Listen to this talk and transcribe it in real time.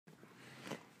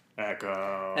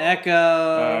Echo.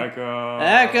 Echo. Echo.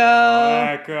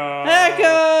 Echo. Echo.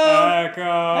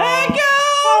 Echo. Echo.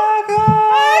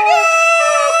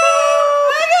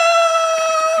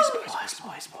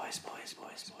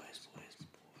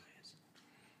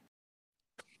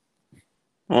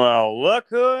 Well, look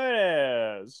who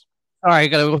it is. All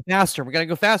right, gotta go faster. We gotta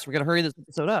go faster. We gotta hurry this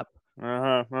episode up.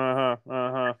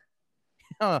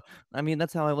 I mean,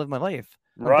 that's how I live my life.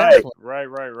 Right.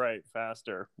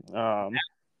 Faster.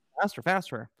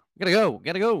 Faster. We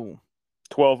gotta go.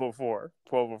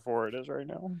 12:04 it is right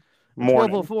now.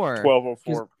 Morning. 12:04.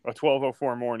 12:04. A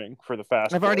 12:04 morning for the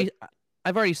fast. I've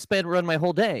already sped run my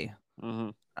whole day.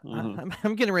 I'm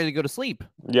getting ready to go to sleep.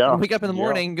 Yeah. Wake up in the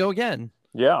morning and go again.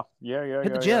 Yeah.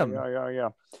 Hit the gym. Yeah.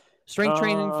 Strength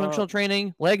training, functional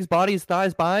training, legs, bodies,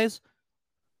 thighs, buys.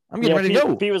 I'm getting ready to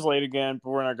go. Pete was late again, but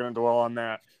we're not going to dwell on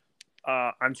that.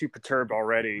 I'm too perturbed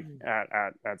already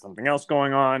at something else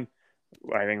going on.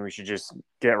 I think we should just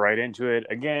get right into it.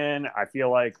 Again, I feel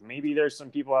like maybe there's some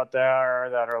people out there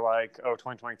that are like, oh,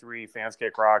 2023 Fans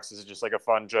Kick Rocks. This is just like a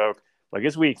fun joke. Like,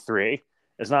 it's week 3.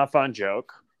 It's not a fun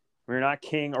joke. We're not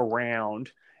kidding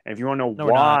around. And if you want to know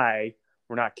why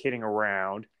we're not kidding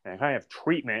around and kind of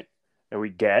treatment that we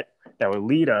get that would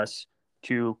lead us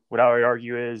to what I would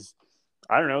argue is,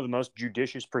 I don't know, the most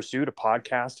judicious pursuit a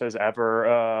podcast has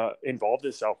ever involved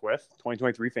itself with,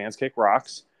 2023 Fans Kick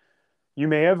Rocks. You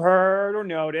may have heard or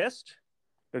noticed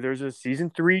that there's a season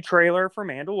 3 trailer for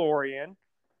Mandalorian.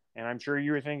 And I'm sure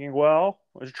you were thinking, well,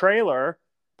 there's a trailer.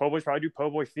 Po' Boys probably do Po'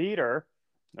 Boy Theater.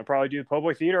 They'll probably do the Po'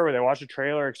 Boy Theater where they watch a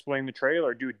trailer, explain the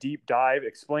trailer, do a deep dive,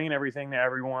 explain everything to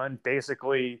everyone,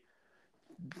 basically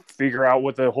figure out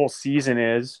what the whole season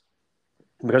is,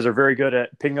 because they're very good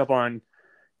at picking up on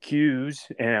cues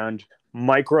and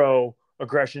micro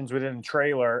aggressions within the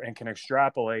trailer and can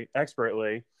extrapolate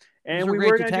expertly. And we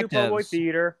were going to do Po' Boy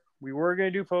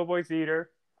Theater.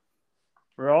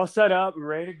 We're all set up. We're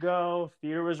ready to go.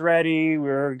 Theater was ready. We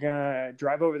were going to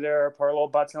drive over there, put our little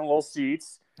butts in little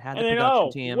seats. And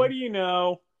then, team. What do you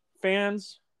know?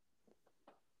 Fans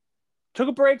took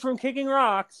a break from kicking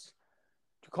rocks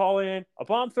to call in a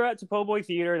bomb threat to Po' Boy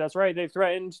Theater. That's right. They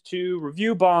threatened to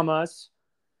review bomb us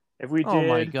if we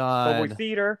did Po' Boy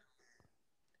Theater.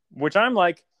 Which I'm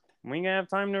like, we ain't going to have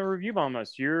time to review bomb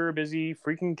us. You're busy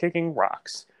freaking kicking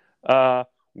rocks.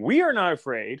 We are not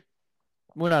afraid.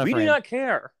 We're not afraid. We do not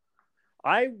care.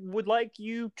 I would like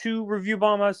you to review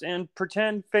bomb us and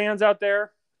pretend, fans out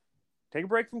there, take a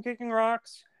break from kicking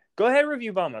rocks. Go ahead and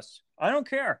review bomb us. I don't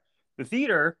care. The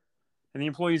theater and the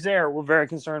employees there were very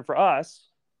concerned for us.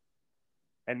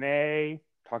 And they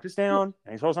talked us down.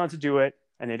 And they told us not to do it.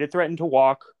 And they did threaten to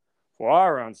walk for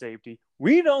our own safety.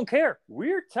 We don't care.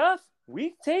 We're tough.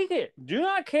 We take it. Do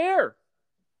not care.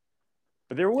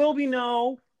 But there will be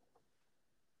no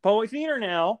Po' Boy Theater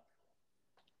now.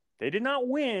 They did not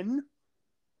win.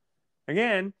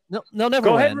 Again, they'll never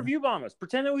go win. ahead and review bomb us.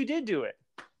 Pretend that we did do it.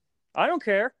 I don't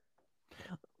care.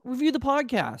 Review the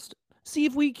podcast. See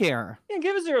if we care. Yeah,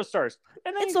 give us 0 stars.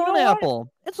 And then it's on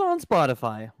Apple. It's on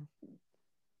Spotify.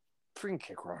 Freaking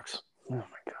kick rocks. Oh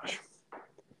my gosh.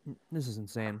 This is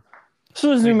insane. So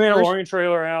there's a new Mandalorian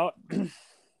trailer out. Then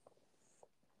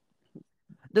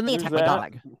they attack my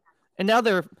dog. And now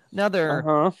they're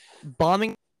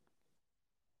bombing.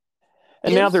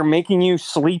 And now they're making you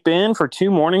sleep in for 2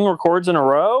 morning records in a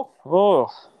row? Oh.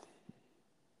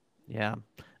 Yeah.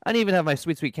 I didn't even have my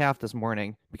sweet calf this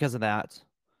morning because of that.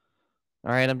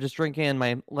 All right, I'm just drinking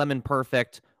my Lemon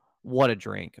Perfect. What a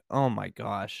drink. Oh my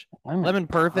gosh. Lemon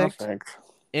Perfect.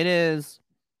 It is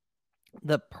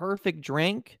the perfect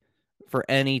drink for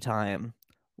any time.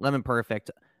 Lemon Perfect.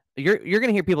 You're going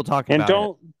to hear people talking about it.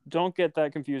 And don't get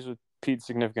that confused with Pete's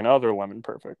significant other, Lemon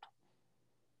Perfect.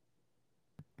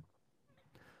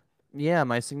 Yeah,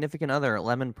 my significant other,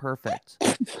 Lemon Perfect.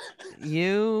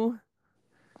 You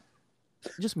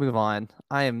just move on.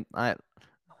 Move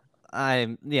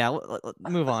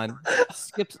on.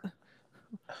 Skip.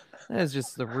 That is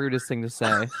just the rudest thing to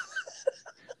say. It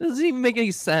doesn't even make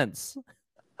any sense.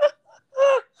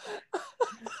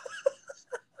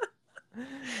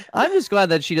 I'm just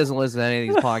glad that she doesn't listen to any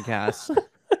of these podcasts.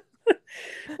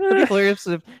 That'd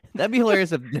be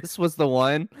hilarious if this was the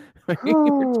one.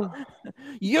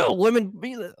 Yo, Lemon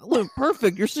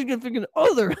Perfect, your significant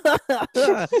other. What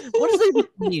does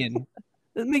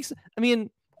that mean?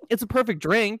 It's a perfect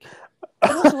drink.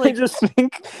 I just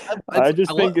think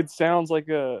it sounds like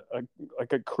a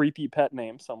creepy pet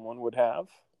name someone would have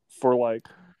for like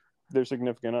their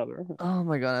significant other. Oh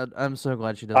my god, I'm so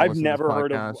glad she doesn't. I've never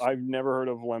heard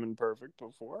of Lemon Perfect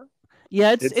before.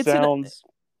 Yeah, it sounds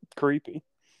creepy.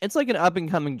 It's like an up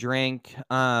and coming drink.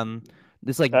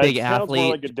 this like That big sounds athlete.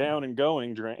 more like a down and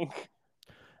going drink.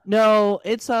 No,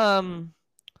 it's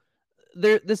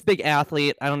this big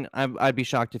athlete. I'd be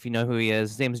shocked if you know who he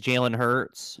is. His name's Jalen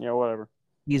Hurts. Yeah, whatever.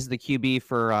 He's the QB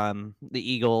for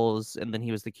the Eagles, and then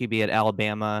he was the QB at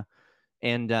Alabama.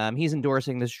 And he's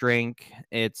endorsing this drink.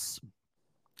 It's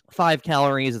 5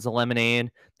 calories. It's a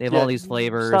lemonade. They have all these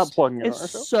flavors. Stop plugging it.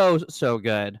 It's so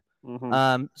good.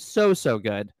 Mm-hmm. So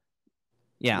good.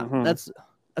 Yeah, Mm-hmm. that's.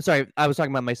 Sorry, I was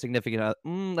talking about my significant. Nope.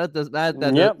 All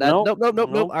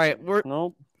right,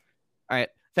 all right.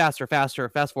 Faster. Fast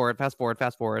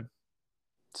forward.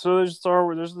 So there's Star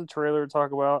Wars. There's the trailer to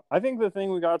talk about. I think the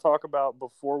thing we got to talk about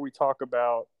before we talk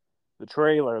about the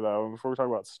trailer, though, before we talk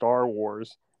about Star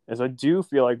Wars, is I do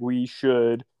feel like we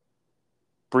should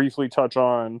briefly touch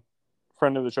on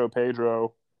friend of the show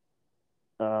Pedro,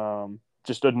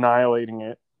 just annihilating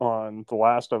it on The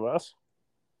Last of Us.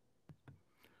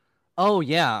 Oh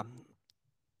yeah,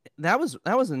 that was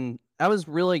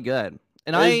really good,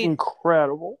 and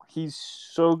incredible. He's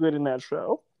so good in that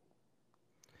show.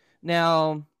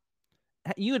 Now,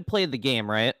 you had played the game,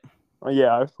 right?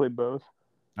 Yeah, I've played both.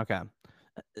 Okay,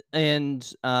 and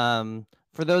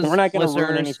for those, we're not going to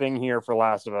ruin anything here for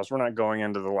Last of Us. We're not going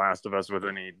into The Last of Us with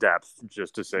any depth,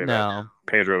 just to say that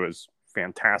Pedro is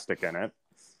fantastic in it.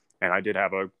 And I did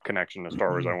have a connection to Star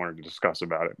Wars I wanted to discuss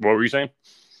about it. What were you saying?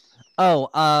 Oh,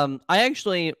 I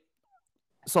actually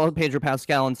saw Pedro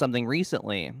Pascal in something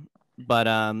recently.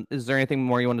 But is there anything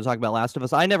more you want to talk about Last of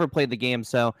Us? I never played the game,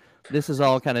 so this is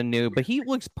all kind of new. But he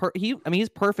looks he's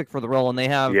perfect for the role, and they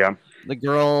have the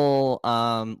girl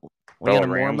Lyanna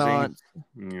Mormont.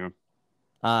 Yeah.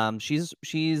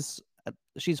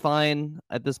 She's fine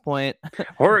at this point.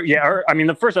 I mean,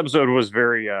 the first episode was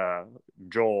very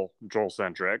Joel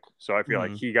centric, so I feel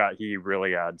like he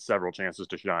really had several chances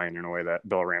to shine in a way that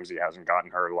Bella Ramsey hasn't gotten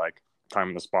her like time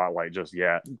in the spotlight just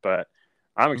yet. But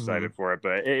I'm excited for it.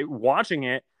 But watching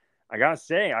it, I gotta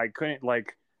say, I couldn't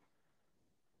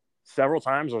several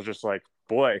times I was just like,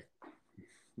 boy,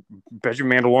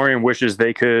 Benjamin Mandalorian wishes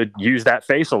they could use that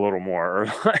face a little more,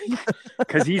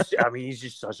 because he's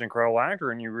just such an incredible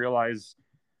actor, and you realize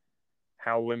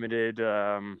how limited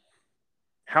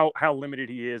how limited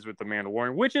he is with the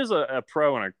Mandalorian, which is a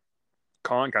pro and a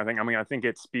con kind of thing. I mean, I think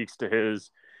it speaks to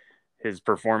his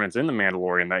performance in the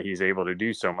Mandalorian that he's able to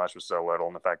do so much with so little,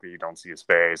 and the fact that you don't see his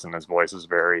face and his voice is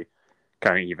very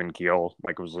kind of even keel.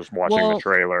 Like I was just watching the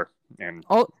trailer, and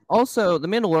also the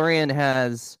Mandalorian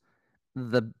has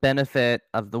the benefit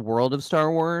of the world of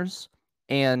Star Wars,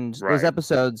 and those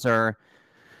episodes are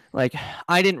like,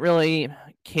 I didn't really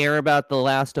care about the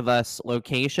Last of Us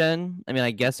location. I mean,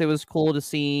 I guess it was cool to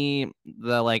see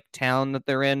the town that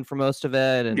they're in for most of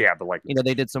it, and but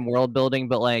they did some world building,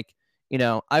 but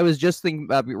I was just thinking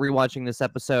about rewatching this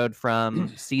episode from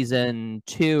season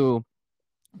 2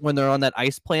 when they're on that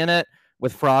ice planet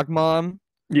with Frog Mom.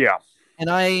 Yeah, and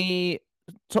I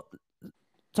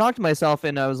talked to myself,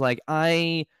 and I was like,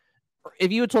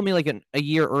 if you had told me a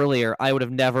year earlier, I would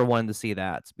have never wanted to see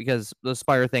that, because those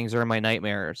Spire things are in my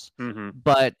nightmares.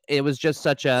 But it was just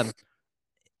such Pedro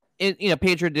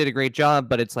did a great job,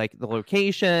 but it's the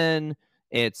location,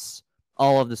 it's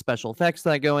all of the special effects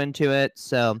that go into it.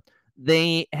 So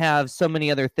they have so many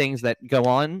other things that go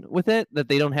on with it that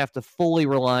they don't have to fully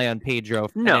rely on Pedro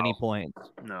at any point.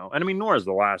 No, and I mean, nor is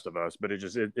The Last of Us, but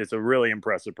it's a really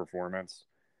impressive performance.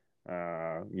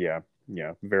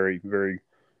 Very, very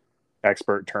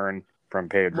expert turn from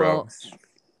Pedro.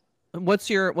 Well, what's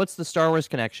the Star Wars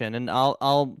connection? And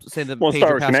I'll say the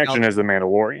Star Wars connection is the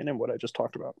Mandalorian and what I just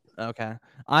talked about. Okay,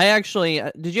 I actually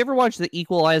did you ever watch The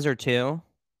Equalizer 2?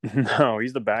 No,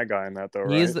 he's the bad guy in that though,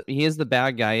 right? He is the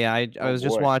bad guy. Yeah, I was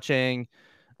just watching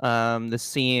the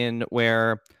scene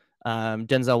where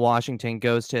Denzel Washington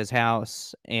goes to his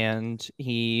house, and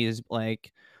he's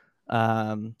like,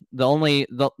 my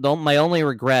only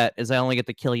regret is I only get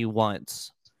to kill you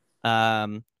once,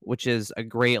 which is a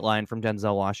great line from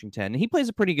Denzel Washington. He plays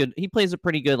a pretty good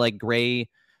like gray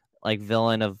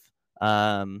villain of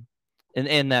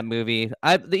in that movie.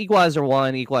 The Equalizer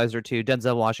 1, Equalizer 2,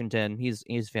 Denzel Washington,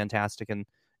 he's fantastic in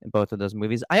both of those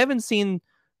movies. I haven't seen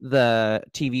the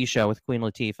TV show with Queen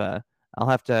Latifah. I'll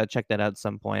have to check that out at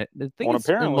some point.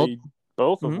 Apparently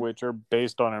both of which are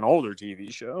based on an older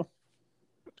TV show.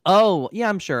 Oh, yeah,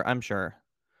 I'm sure.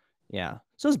 Yeah.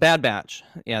 So it's Bad Batch.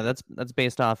 Yeah, that's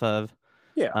based off of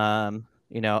a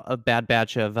Bad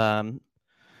Batch of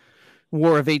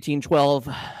War of 1812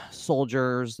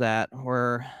 soldiers that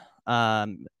were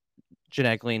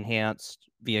genetically enhanced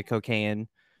via cocaine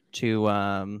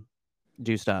to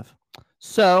do stuff.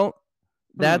 So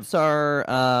that's our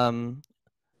kind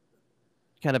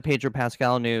of Pedro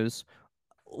Pascal news.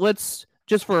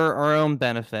 just for our own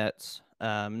benefits,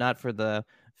 not for the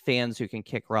fans who can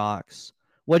kick rocks.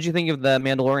 What'd you think of the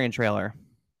Mandalorian trailer?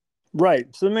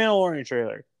 Right. So the Mandalorian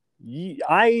trailer.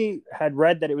 I had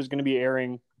read that it was going to be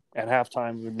airing at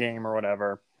halftime of the game or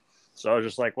whatever. So I was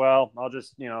just like, well, I'll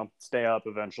just, stay up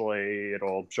eventually.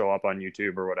 It'll show up on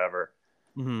YouTube or whatever.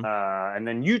 Mm-hmm. And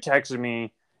then you texted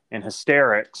me in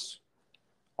hysterics,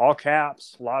 all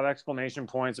caps, a lot of exclamation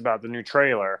points about the new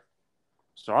trailer.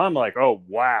 So I'm like, oh,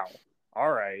 wow.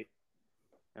 All right.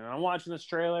 And I'm watching this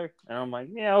trailer and I'm like,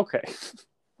 yeah, okay.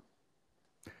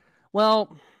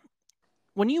 Well,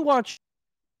 when you watch...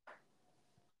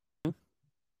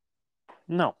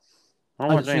 No, I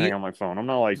don't watch anything on my phone. I'm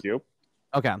not like you.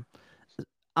 Okay.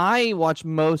 I watch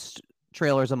most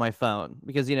trailers on my phone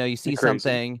because, you see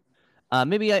something.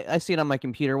 Maybe I see it on my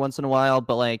computer once in a while,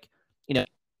 but like,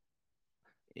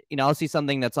 I'll see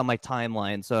something that's on my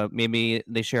timeline. So maybe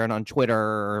they share it on Twitter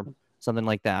or something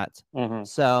like that. Mm-hmm.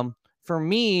 So for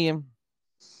me,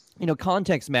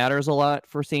 context matters a lot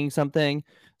for seeing something.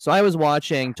 So I was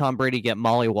watching Tom Brady get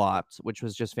mollywopped, which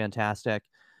was just fantastic.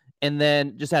 And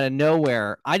then just out of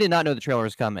nowhere, I did not know the trailer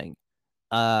was coming.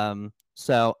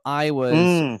 So I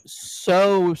was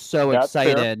so That's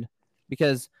excited fair.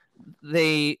 because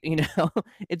they,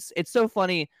 it's so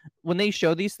funny when they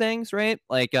show these things, right?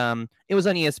 Like, it was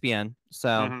on ESPN.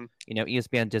 So,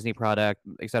 ESPN, Disney product,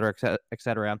 et cetera, et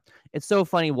cetera. It's so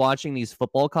funny watching these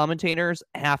football commentators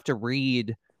have to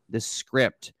read the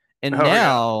script. And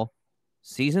now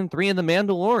season 3 of The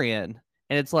Mandalorian.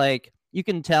 And it's like, you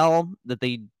can tell that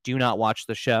they do not watch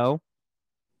the show.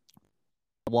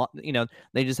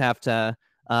 They just have to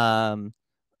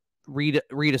read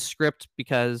a script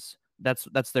because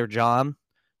that's their job.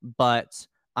 But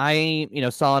I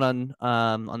saw it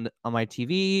on my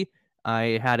TV.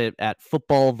 I had it at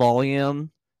football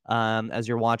volume as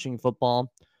you're watching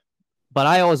football. But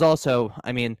I was also,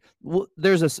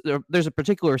 there's a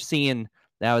particular scene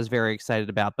that I was very excited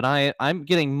about. But I'm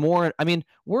getting more.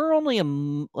 We're only a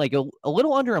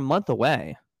little under a month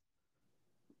away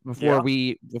before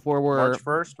we're March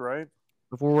 1st, right?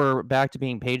 Before we're back to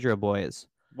being Pedro boys.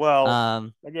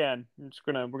 Well, again,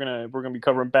 we're gonna be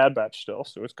covering Bad Batch still,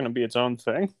 so it's gonna be its own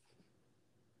thing.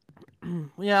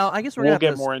 Yeah, I guess we'll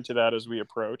get more into that as we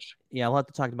approach. Yeah, we'll have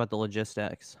to talk about the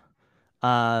logistics.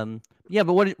 Yeah,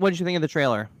 but what did you think of the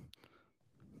trailer?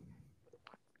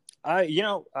 I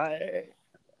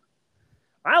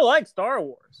like Star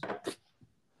Wars.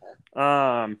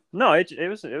 No,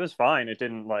 it was fine. It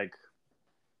didn't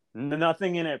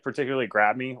nothing in it particularly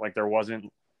grabbed me. Like there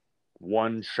wasn't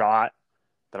one shot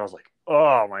that I was like,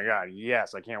 oh my god,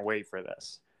 yes, I can't wait for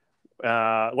this.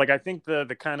 I think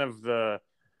the kind of the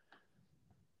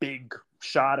big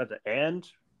shot at the end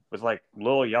with like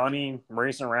little Yanni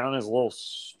racing around his little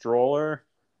stroller,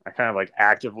 I kind of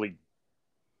actively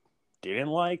didn't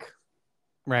like.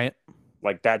 Right.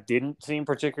 Like that didn't seem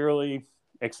particularly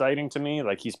exciting to me.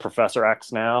 Like he's Professor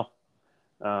X now,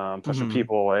 pushing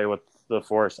people away with the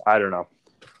Force. I don't know.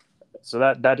 So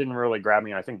that didn't really grab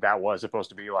me. I think that was supposed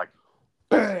to be like,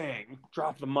 bang,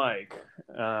 drop the mic.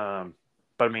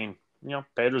 But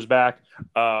Pedro's back.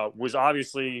 Was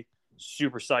obviously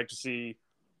super psyched to see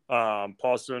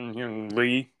Paul Sun-Hyung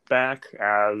Lee back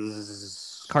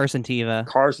as Carson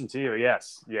Teva.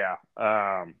 Yes, yeah.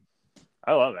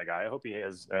 I love that guy. I hope he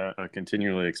has a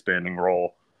continually expanding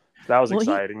role. That was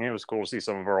exciting. It was cool to see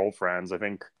some of our old friends. I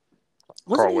think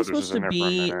Carl Withers was in there for a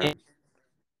minute.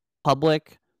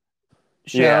 Public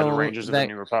show. Yeah, the Rangers of the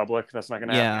New Republic. That's not going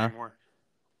to happen anymore.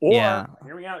 Or,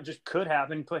 hear me out, it just could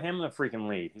happen. Put him in the freaking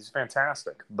lead. He's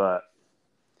fantastic. But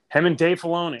him and Dave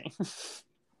Filoni.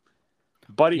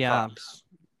 Buddy cops.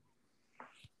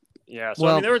 Yeah,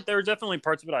 so there were definitely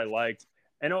parts of it I liked.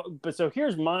 But so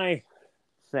here's my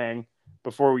thing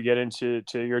before we get into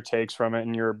your takes from it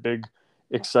and your big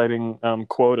exciting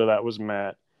quota that was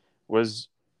met was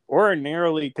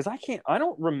ordinarily, because I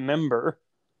don't remember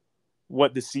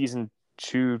what the season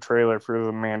 2 trailer for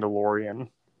The Mandalorian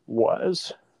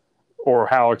was or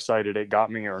how excited it got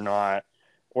me or not.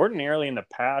 Ordinarily in the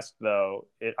past, though,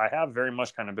 I have very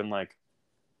much kind of been like,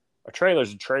 a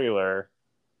trailer's a trailer.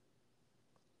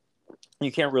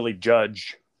 You can't really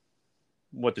judge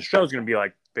what the show's going to be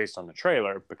like based on the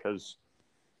trailer because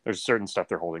there's certain stuff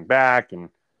they're holding back and,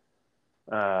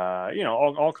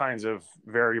 all kinds of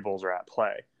variables are at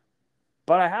play.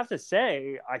 But I have to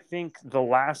say, I think the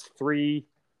last 3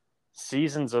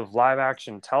 seasons of live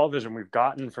action television we've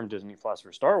gotten from Disney Plus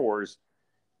for Star Wars,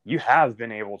 you have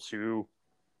been able to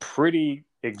pretty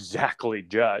exactly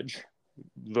judge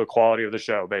the quality of the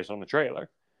show based on the trailer.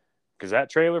 Because that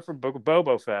trailer for Book of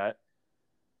Boba Fett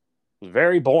was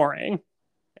very boring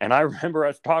And I remember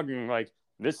us talking like,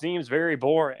 this seems very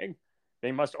boring.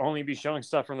 They must only be showing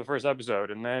stuff from the first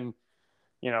episode. And then,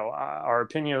 our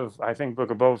opinion of, I think,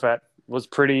 Book of Boba Fett was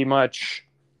pretty much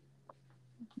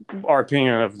our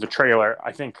opinion of the trailer.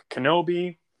 I think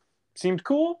Kenobi seemed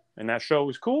cool, and that show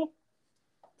was cool.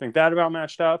 I think that about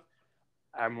matched up.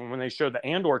 When they showed the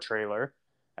Andor trailer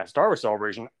at Star Wars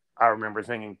Celebration, I remember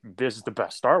thinking, this is the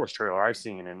best Star Wars trailer I've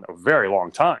seen in a very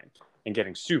long time, and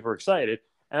getting super excited.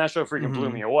 And that show freaking blew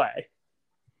me away.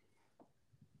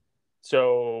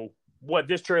 So what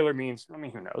this trailer means, I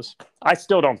mean, who knows? I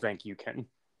still don't think you can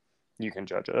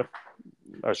judge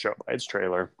a show by its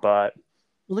trailer. But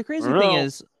well, the crazy thing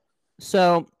is,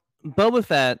 so Boba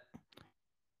Fett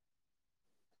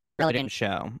really didn't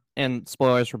show, and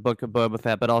spoilers for Book of Boba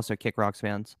Fett, but also Kick Rocks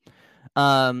fans.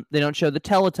 They don't show the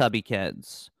Teletubby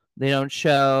kids. They don't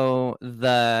show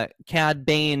the Cad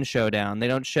Bane showdown. They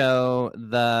don't show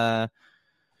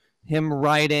him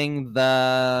riding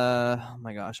the, oh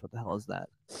my gosh, what the hell is that?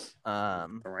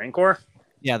 The Rancor?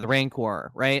 Yeah, the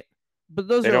Rancor, right? But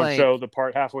those they are don't show the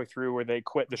part halfway through where they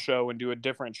quit the show and do a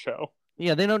different show.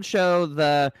 Yeah, they don't show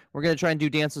we're gonna try and do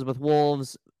Dances with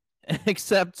Wolves,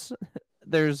 except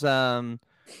there's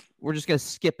we're just gonna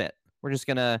skip it. We're just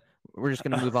gonna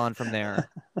move on from there.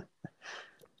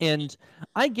 And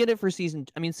I get it for season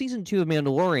 2 of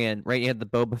Mandalorian, right? You had the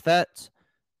Boba Fett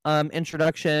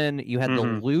introduction, you had the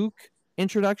Luke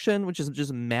introduction, which is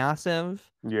just massive.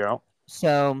 Yeah.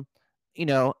 So,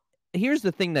 here's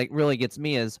the thing that really gets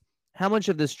me is how much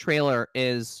of this trailer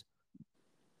is,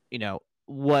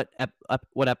 what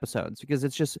episodes, because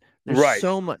it's just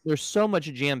there's so much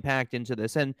jam packed into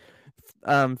this, and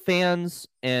fans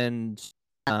and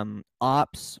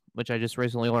ops, which I just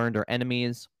recently learned are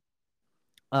enemies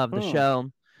of the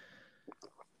show.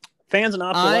 Fans and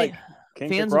ops alike.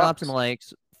 Fans and ops and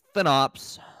likes.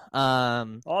 FinOps.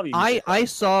 I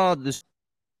saw this.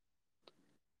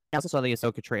 I also saw the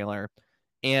Ahsoka trailer,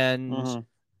 and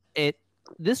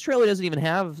this trailer doesn't even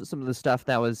have some of the stuff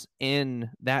that was in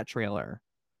that trailer.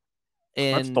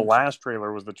 And that's the last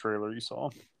trailer was the trailer you saw.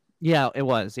 Yeah, it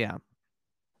was. Yeah,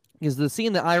 because the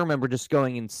scene that I remember just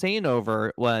going insane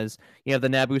over was you have the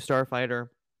Naboo starfighter.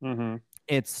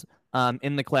 It's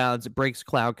in the clouds, it breaks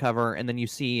cloud cover, and then you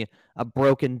see a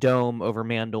broken dome over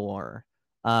Mandalore.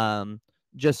 That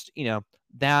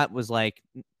was like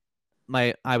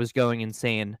I was going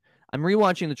insane. I'm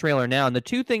rewatching the trailer now, and the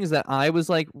two things that I was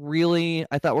like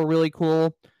I thought were really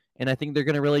cool, and I think they're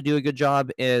going to really do a good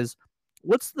job is,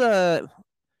 what's the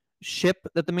ship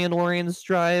that the Mandalorians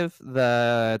drive?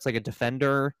 It's like a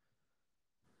Defender.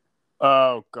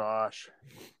 Oh gosh.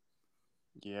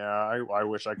 Yeah, I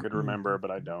wish I could remember,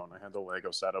 but I don't. I had the Lego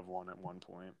set of one at one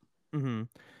point.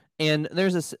 And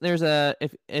there's a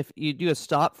if you do a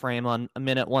stop frame on a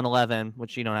minute 111,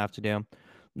 which you don't have to do,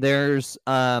 there's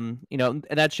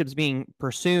that ship's being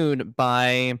pursued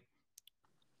by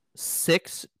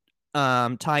 6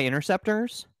 TIE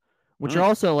interceptors, which are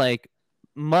also like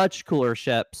much cooler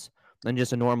ships than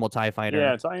just a normal TIE fighter.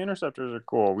 Yeah, TIE interceptors are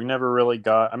cool. We never really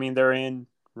got. I mean, they're in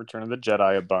Return of the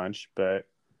Jedi a bunch, but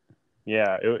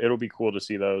yeah, it'll be cool to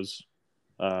see those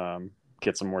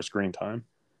get some more screen time.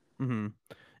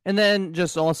 And then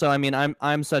just also, I mean,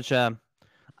 I'm such a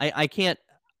I can't.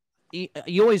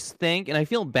 You always think, and I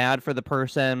feel bad for the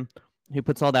person who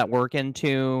puts all that work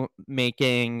into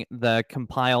making the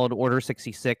compiled Order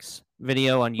 66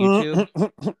 video on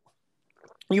YouTube.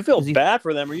 You feel bad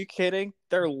for them? Are you kidding?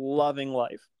 They're loving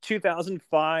life.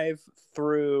 2005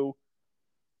 through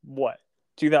what?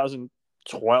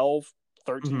 2012,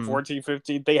 13, 14,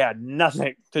 15. They had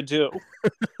nothing to do.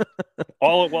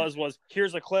 All it was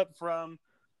here's a clip from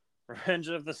Revenge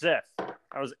of the Sith.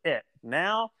 That was it.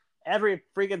 Now, every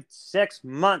freaking 6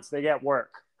 months they get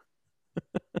work.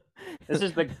 This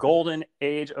is the golden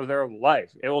age of their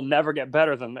life. It will never get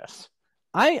better than this.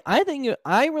 I think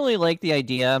I really like the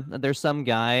idea that there's some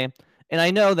guy, and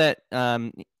I know that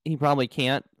he probably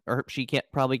can't, or she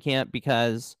probably can't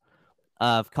because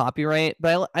of copyright,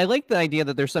 but I like the idea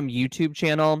that there's some YouTube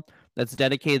channel that's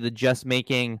dedicated to just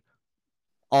making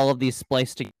all of these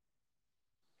spliced together.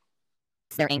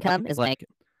 Their income is like,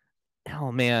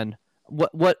 oh man,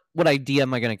 what idea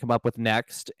am I going to come up with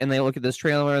next? And they look at this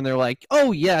trailer and they're like,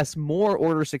 oh yes, more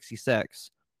Order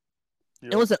 66.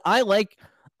 Yep. And listen, I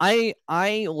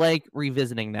like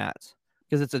revisiting that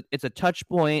because it's a touch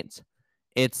point.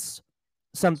 It's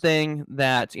something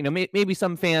that, maybe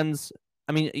some fans.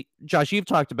 I mean, Josh, you've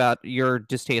talked about your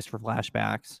distaste for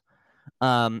flashbacks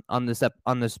on this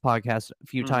podcast a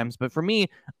few times, but for me,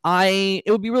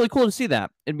 it would be really cool to see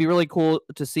that. It'd be really cool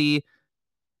to see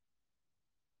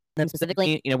them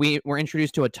specifically. We were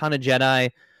introduced to a ton of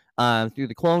Jedi through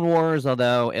the Clone Wars,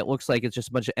 although it looks like it's just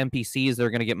a bunch of NPCs that are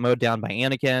going to get mowed down by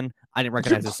Anakin. I didn't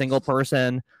recognize a single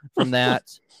person from that.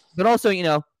 But also,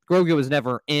 Grogu was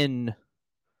never in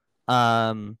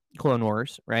Clone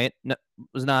Wars, right? No,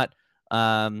 was not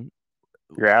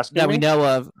You're asking that me? we know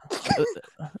of. It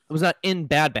was not in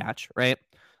Bad Batch, right?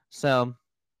 So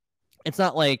it's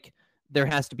not like there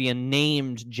has to be a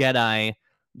named Jedi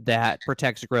that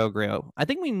protects Grogu. I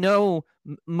think we know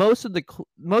most of the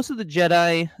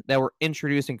Jedi that were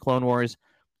introduced in Clone Wars.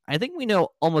 I think we know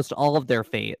almost all of their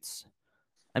fates.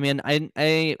 I mean, I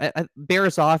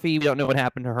Barriss Offee, we don't know what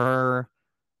happened to her.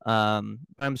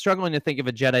 I'm struggling to think of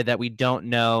a Jedi that we don't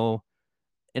know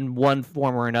in one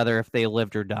form or another if they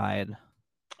lived or died.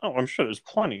 Oh, I'm sure there's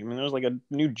plenty. I mean, there's like a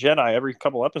new Jedi every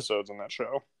couple episodes on that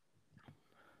show.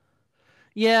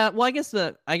 Yeah, well,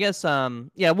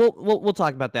 yeah, we'll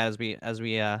talk about that as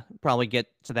we probably get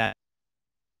to that.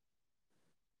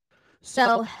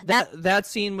 So that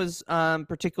scene was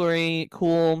particularly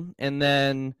cool, and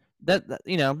then that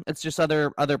it's just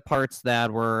other parts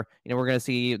that were we're gonna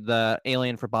see the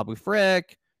alien for Babu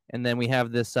Frick, and then we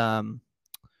have this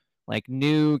like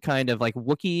new kind of like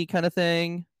Wookiee kind of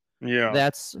thing. Yeah,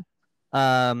 that's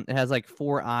it has like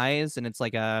 4 eyes, and it's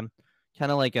like a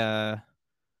kind of like a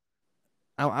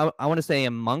I want to say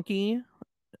a monkey,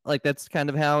 like that's kind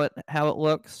of how it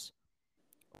looks.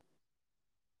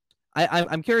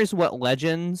 I'm curious what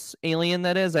Legends alien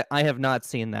that is. I have not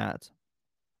seen that,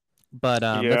 but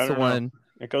that's the one.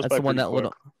 It goes by pretty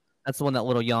quick. That's the one that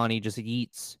little Yanni just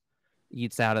eats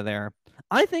out of there.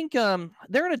 I think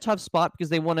they're in a tough spot because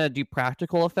they want to do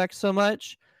practical effects so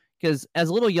much. Because as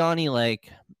little Yanni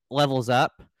like levels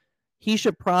up, he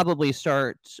should probably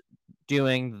start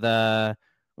doing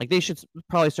they should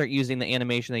probably start using the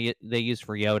animation they use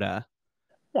for Yoda.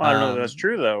 Well, I don't know if that's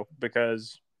true though,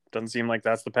 because it doesn't seem like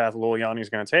that's the path little Yanni's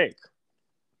going to take.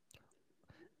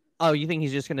 Oh, you think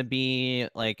he's just going to be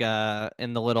like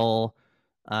in the little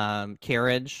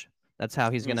carriage? That's how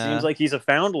he's going to... It seems like he's a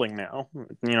foundling now.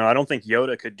 I don't think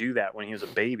Yoda could do that when he was a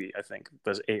baby. I think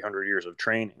there's 800 years of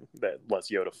training that lets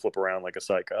Yoda flip around like a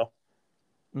psycho.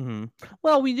 Mm-hmm.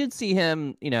 Well, we did see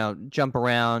him, jump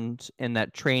around in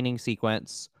that training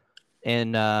sequence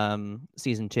in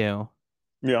season 2.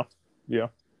 Yeah.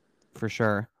 For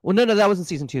sure. Well, no, that wasn't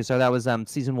season 2. So that was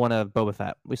season 1 of Boba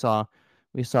Fett. We saw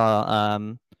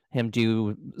him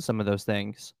do some of those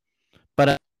things,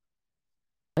 but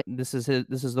this is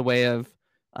the way of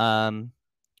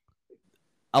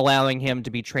allowing him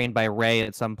to be trained by Rey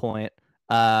at some point.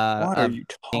 What are you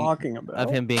talking about?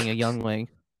 Of him being a youngling.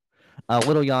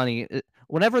 Little Yanni,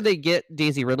 whenever they get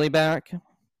Daisy Ridley back,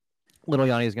 little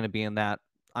Yanni is going to be in that.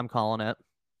 I'm calling it.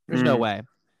 There's no way.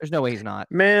 There's no way he's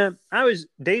not. Man,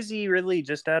 Daisy Ridley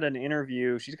just had an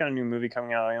interview. She's got a new movie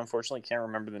coming out. I unfortunately can't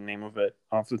remember the name of it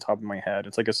off the top of my head.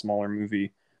 It's like a smaller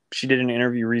movie. She did an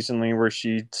interview recently where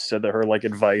she said that her like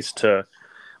advice to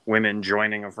women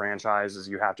joining a franchise is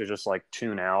you have to just like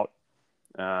tune out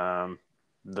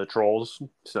the trolls,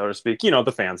 so to speak.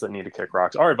 The fans that need to kick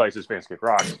rocks. Our advice is fans kick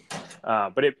rocks.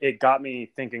 But it got me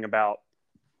thinking about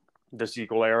the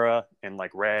sequel era and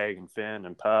like Rey and Finn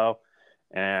and Poe.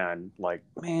 And like,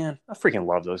 man, I freaking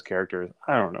love those characters.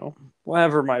 I don't know.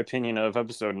 Whatever my opinion of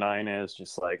episode 9 is,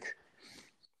 just like,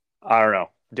 I don't know.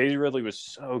 Daisy Ridley was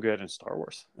so good in Star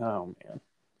Wars. Oh man.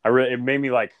 It made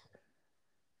me like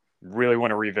really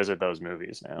want to revisit those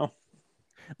movies now.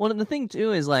 Well, and the thing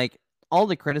too is like all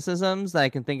the criticisms that I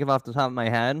can think of off the top of my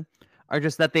head are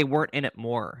just that they weren't in it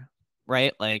more,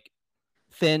 right? Like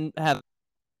Finn have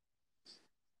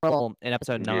role in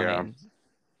episode 9. Yeah.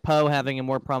 Poe having a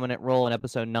more prominent role in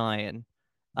episode 9.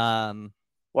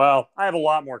 Well, I have a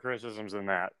lot more criticisms than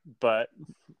that, but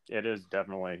it is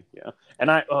definitely, yeah.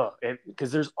 And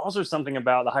because there's also something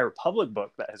about the High Republic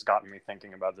book that has gotten me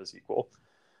thinking about the sequel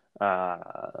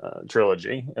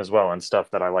trilogy as well, and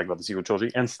stuff that I like about the sequel trilogy,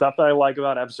 and stuff that I like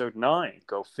about episode 9.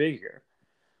 Go figure.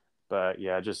 But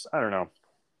yeah, just, I don't know.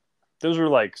 Those were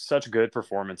like such good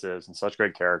performances and such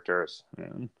great characters.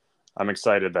 And I'm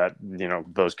excited that,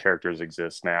 those characters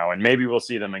exist now, and maybe we'll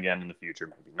see them again in the future.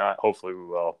 Maybe not. Hopefully we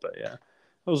will. But yeah,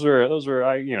 those were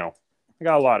I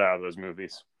got a lot out of those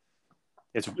movies.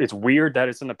 It's weird that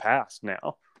it's in the past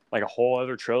now, like a whole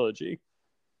other trilogy.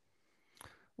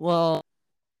 Well,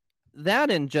 that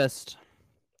and just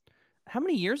how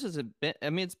many years has it been? I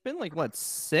mean, it's been like what,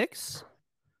 6?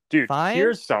 Dude, 5?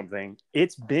 Here's something.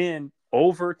 It's been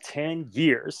over 10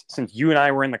 years since you and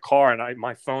I were in the car and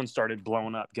my phone started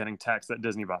blowing up getting texts at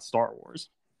Disney about Star Wars.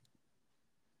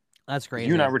 That's crazy.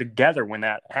 You and I were together when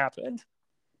that happened.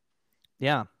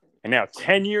 Yeah. And now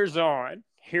 10 years on,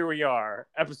 here we are,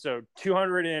 episode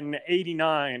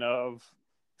 289 of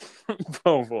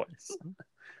Poe voice.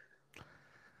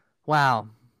 Wow.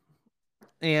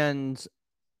 And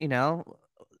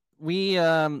we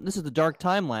this is the dark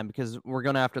timeline because we're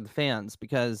going after the fans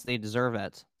because they deserve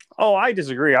it. Oh, I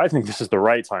disagree. I think this is the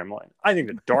right timeline. I think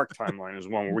the dark timeline is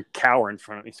one where we cower in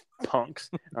front of these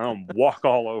punks and walk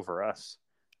all over us.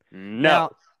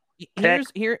 No. Now,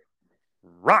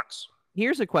 rocks.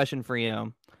 Here's a question for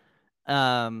you.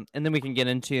 And then we can get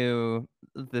into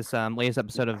this latest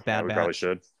episode of Bad Batch. We probably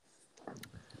should.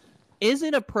 Is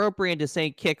it appropriate to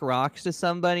say kick rocks to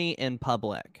somebody in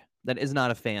public that is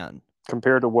not a fan?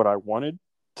 Compared to what I wanted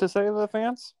to say to the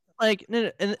fans? Like,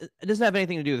 no, it doesn't have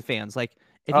anything to do with fans. Like,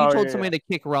 if you told somebody to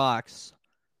kick rocks,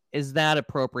 is that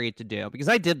appropriate to do? Because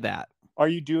I did that. Are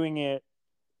you doing it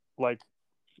like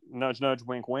nudge, nudge,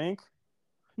 wink, wink?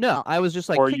 No, I was just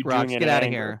like, kick rocks, get out of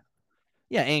here.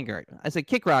 Yeah, anger. I said,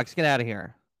 kick rocks, get out of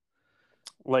here.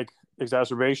 Like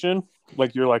exacerbation?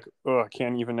 Like you're like, oh, I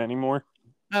can't even anymore?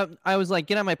 I was like,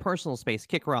 get out of my personal space,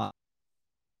 kick rock.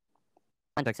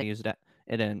 Context I used it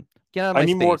in. Get out of my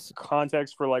space. I need more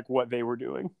context for like what they were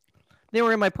doing. They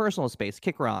were in my personal space,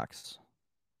 kick rocks.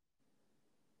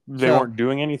 They weren't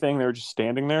doing anything, they were just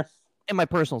standing there? In my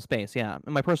personal space, yeah.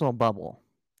 In my personal bubble.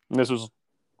 And this was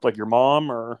like your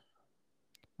mom or?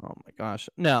 Oh my gosh.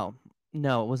 No,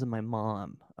 it wasn't my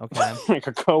mom. Okay. Like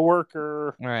a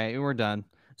coworker. All right, we're done.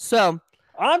 So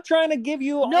I'm trying to give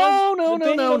you no. This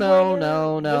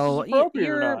is appropriate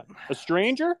or not. A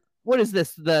stranger? What is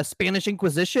this? The Spanish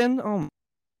Inquisition? Oh.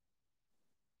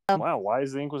 Wow, why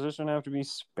does the Inquisition have to be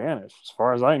Spanish? As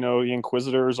far as I know, the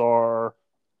Inquisitors are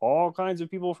all kinds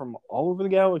of people from all over the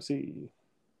galaxy.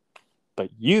 But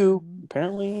you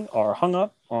apparently are hung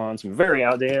up on some very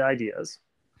outdated ideas.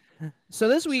 So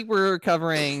this week we're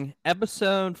covering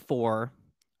episode 4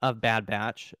 of Bad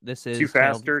Batch. This is Too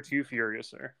Faster, Too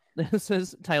Furiouser. This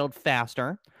is titled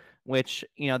Faster, which,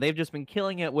 they've just been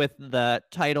killing it with the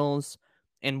titles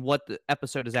and what the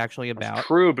episode is actually about. That's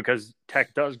true, because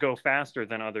tech does go faster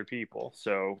than other people.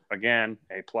 So, again,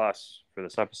 A+ for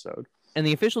this episode. And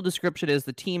the official description is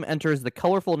the team enters the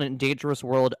colorful and dangerous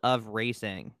world of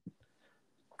racing.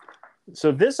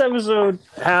 So this episode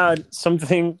had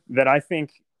something that I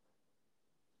think...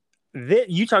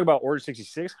 you talk about Order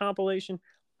 66 compilation.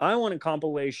 I want a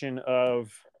compilation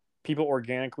of people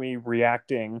organically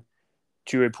reacting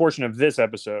to a portion of this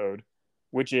episode,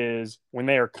 which is when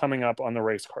they are coming up on the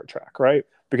race car track, right?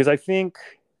 Because I think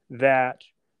that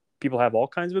people have all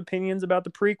kinds of opinions about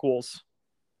the prequels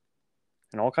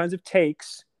and all kinds of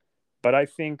takes, but I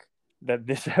think that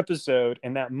this episode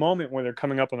and that moment where they're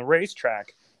coming up on the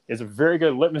racetrack is a very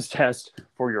good litmus test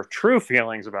for your true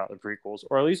feelings about the prequels,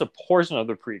 or at least a portion of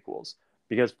the prequels.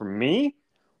 Because for me,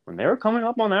 when they were coming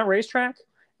up on that racetrack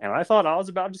and I thought I was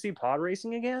about to see pod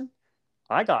racing again,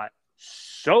 I got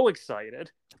so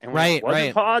excited. And when it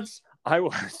wasn't pods, I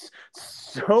was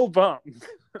so bummed.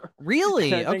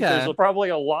 Really? I think there's probably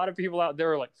a lot of people out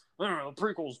there like, I don't know,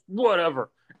 prequels, whatever.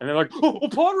 And they're like, oh,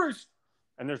 pod race.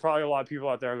 And there's probably a lot of people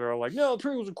out there that are like, no, the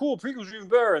prequels are cool. Prequels are even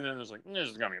better. And then there's like, this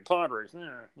is going to be a pod race.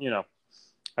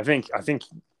 I think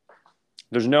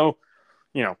there's no,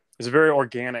 it's a very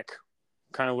organic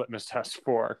kind of litmus test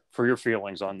for your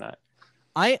feelings on that.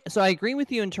 So I agree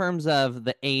with you in terms of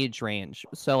the age range.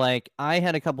 So like I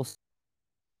had a couple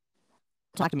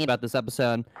talk to me about this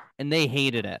episode and they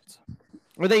hated it.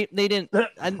 Or they didn't,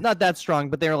 not that strong,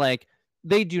 but they're like,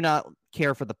 they do not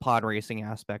care for the pod racing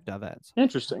aspect of it.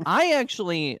 Interesting. I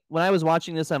actually, when I was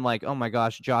watching this, I'm like, oh my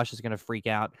gosh, Josh is going to freak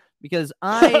out because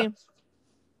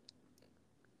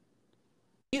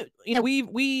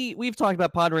we've talked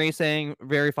about pod racing,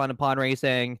 very fun of pod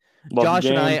racing. Love Josh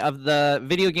and I, of the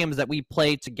video games that we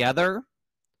play together,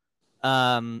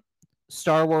 Star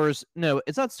Wars, no,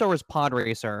 it's not Star Wars Pod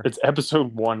Racer. It's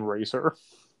Episode 1 Racer.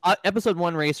 Episode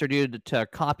 1 Racer due to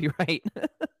copyright.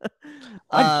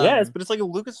 I guess, but it's like a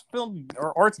Lucasfilm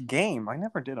or Arts game. I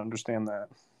never did understand that.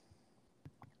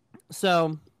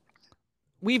 So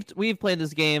we've played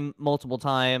this game multiple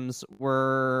times.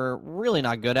 We're really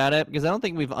not good at it because I don't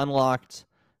think we've unlocked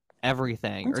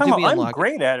everything. I'm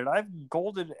great at it. I've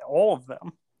golded all of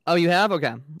them. Oh, you have?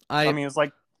 Okay. I mean, it's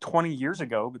like 20 years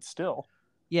ago, but still.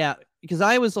 Yeah, because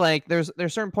I was like, there's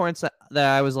certain points that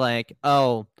I was like,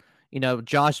 oh,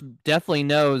 Josh definitely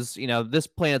knows, this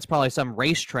planet's probably some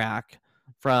racetrack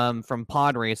from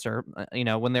Pod Racer,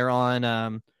 when they're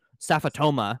on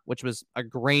Saphatoma, which was a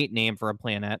great name for a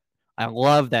planet. I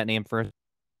love that name for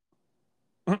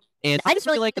and I just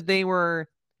really like that they were,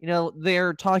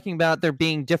 they're talking about there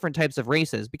being different types of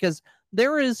races because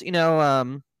there is,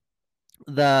 the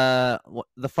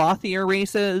Fathier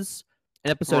races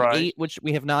in episode 8, which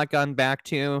we have not gone back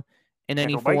to in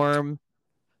any form.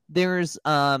 There's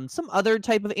some other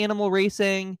type of animal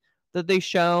racing that they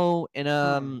show in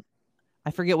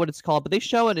I forget what it's called, but they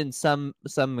show it in some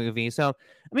movie. So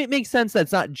I mean, it makes sense that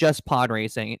it's not just pod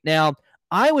racing. Now,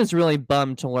 I was really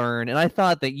bummed to learn, and I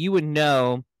thought that you would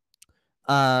know,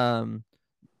 Greeny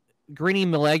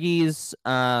Melegi's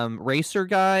racer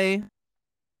guy,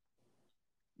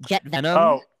 Jet Venom.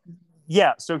 Oh,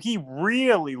 yeah. So he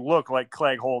really looked like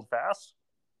Clegg Holdfast.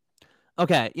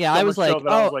 Okay, yeah, I was like,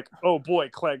 oh boy,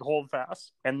 Clegg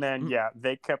Holdfast. And then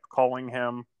they kept calling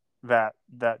him that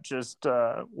just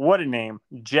what a name,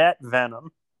 Jet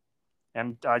Venom.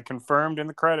 And I confirmed in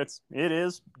the credits, it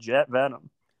is Jet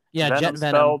Venom. Yeah, Venom Jet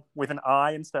Venom spelled with an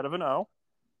I instead of an O.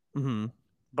 Mm-hmm.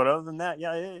 But other than that,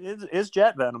 yeah, it's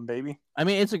Jet Venom, baby. I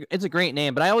mean, it's a great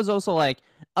name, but I was also like,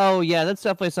 oh yeah, that's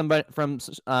definitely somebody from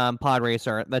Pod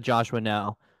Racer that Josh would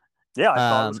know. Yeah, I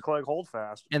thought it was Clegg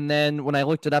Holdfast. And then when I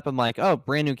looked it up, I'm like, oh,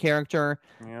 brand new character.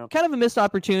 Yeah. Kind of a missed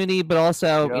opportunity, but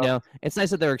also, it's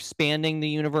nice that they're expanding the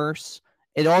universe.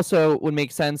 It also would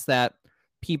make sense that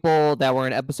people that were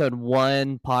in episode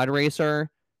 1 Pod Racer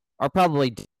are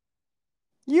probably...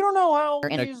 You don't know how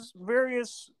these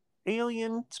various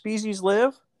alien species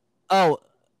live? Oh,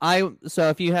 so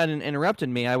if you hadn't interrupted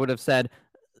me, I would have said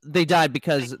they died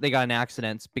because they got in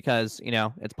accidents because,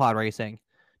 it's pod racing.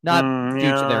 Not due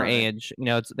to their age.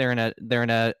 They're in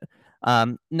a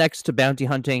next to bounty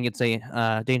hunting, it's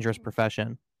a dangerous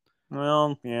profession.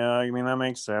 Well, yeah, I mean that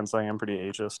makes sense. I am pretty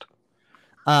ageist.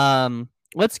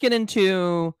 Let's get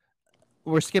into.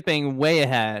 We're skipping way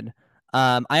ahead.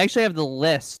 I actually have the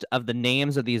list of the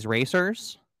names of these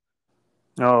racers.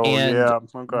 Oh, and yeah.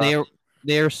 Okay.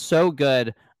 They're so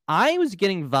good. I was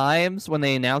getting vibes when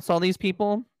they announced all these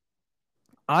people.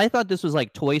 I thought this was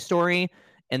like Toy Story,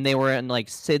 and they were in like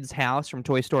Sid's house from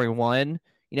Toy Story 1.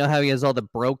 You know how he has all the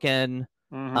broken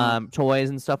toys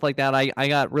and stuff like that? I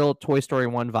got real Toy Story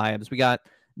 1 vibes. We got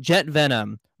Jet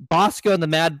Venom, Bosco and the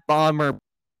Mad Bomber,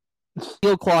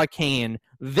 Steel Claw Kane,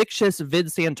 Vicious Vid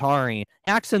Santari,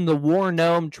 Axon the War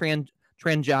Gnome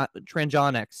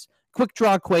Transonics, Quick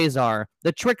Draw Quasar,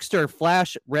 the Trickster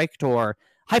Flash Rector,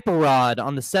 Hyperrod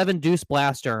on the 7 Deuce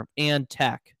Blaster, and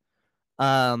Tech.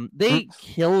 They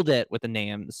killed it with the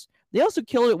names. They also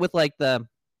killed it with like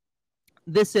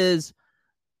this is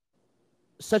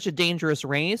such a dangerous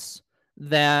race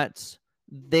that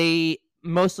they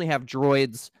mostly have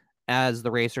droids as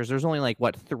the racers. There's only like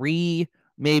 3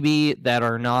 maybe that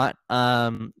are not.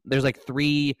 There's like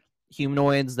 3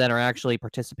 humanoids that are actually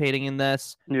participating in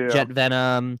this. Yeah. Jet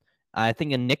Venom, I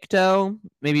think a Nikto,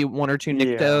 maybe 1 or 2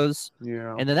 Niktos.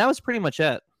 Yeah. And then that was pretty much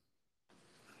it.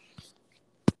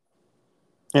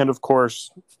 And of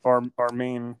course, our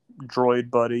main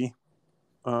droid buddy,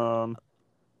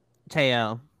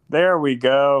 Teo. There we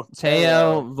go.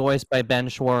 Teo, voiced by Ben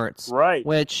Schwartz. Right.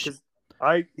 Which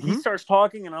he starts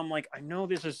talking, and I'm like, I know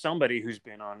this is somebody who's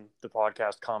been on the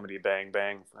podcast Comedy Bang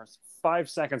Bang. For 5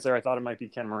 seconds there, I thought it might be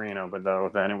Ken Marino, but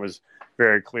then it was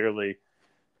very clearly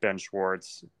Ben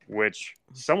Schwartz. Which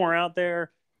somewhere out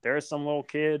there is some little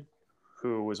kid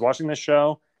who was watching this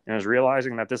show and is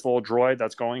realizing that this little droid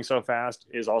that's going so fast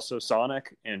is also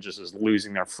Sonic, and just is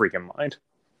losing their freaking mind.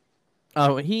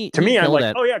 Oh, I'm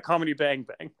like, oh yeah, Comedy Bang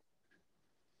Bang.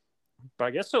 But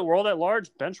I guess the world at large,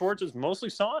 Ben Schwartz is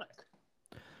mostly Sonic.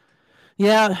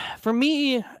 Yeah, for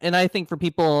me, and I think for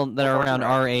people that are around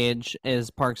our age,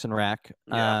 is Parks and Rec.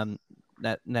 Yeah.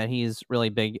 That he's really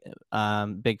big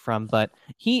from. But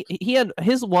he had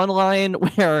his one line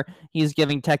where he's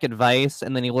giving Tech advice,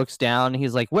 and then he looks down, and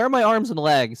he's like, "Where are my arms and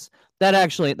legs?" That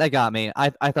got me.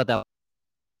 I thought that.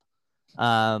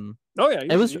 Oh yeah,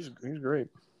 he's great.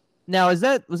 Now, was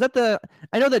that the?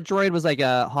 I know that droid was like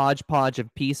a hodgepodge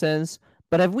of pieces,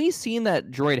 but have we seen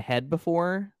that droid head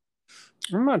before?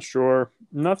 I'm not sure.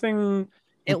 Nothing.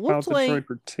 It looked like the droid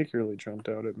particularly jumped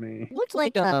out at me. It looked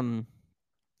like a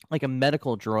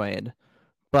medical droid,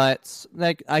 but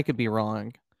I could be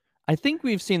wrong. I think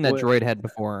we've seen that droid head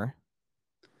before.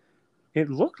 It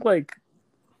looked like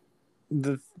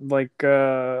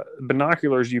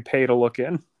binoculars you pay to look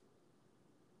in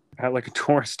at like a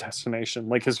tourist destination,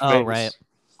 like his face. Oh, right.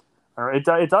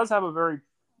 It does have a very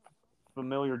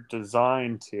familiar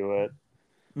design to it.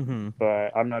 Mm-hmm.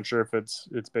 But I'm not sure if it's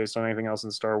based on anything else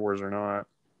in Star Wars or not.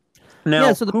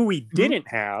 Now, who we didn't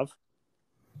have,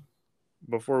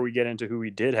 before we get into who we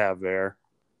did have there,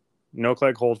 no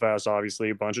Clegg Holdfast,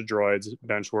 obviously, a bunch of droids,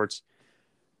 Ben Schwartz.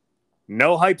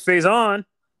 No Hype Phase On.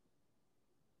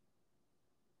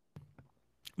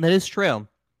 That is true.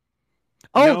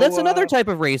 Oh, that's another type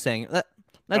of racing. That's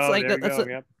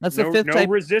the fifth type.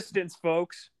 No Resistance,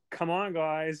 folks. Come on,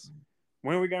 guys.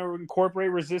 When are we going to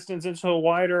incorporate Resistance into a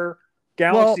wider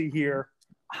galaxy here?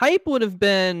 Hype would have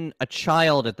been a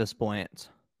child at this point.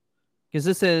 Because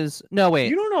this is no wait.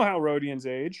 You don't know how Rodians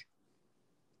age.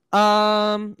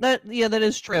 That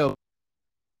is true.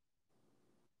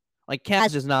 Like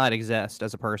Kaz does not exist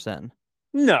as a person.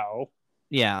 No.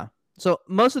 Yeah. So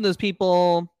most of those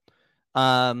people,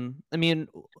 most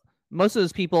of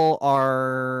those people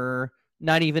are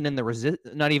not even in the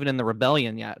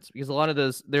rebellion yet, because a lot of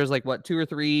those, there's like what 2 or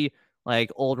 3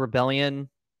 like old rebellion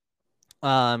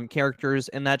characters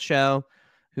in that show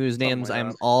whose names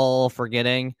I'm all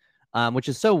forgetting, which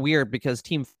is so weird because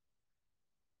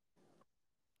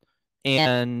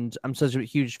and I'm such a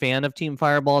huge fan of Team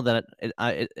Fireball that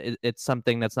it's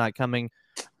something that's not coming.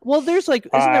 Well, there's like,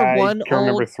 isn't there one? I can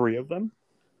remember 3 of them.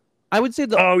 I would say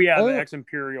the the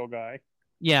ex-Imperial guy.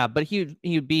 Yeah, but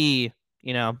he'd be,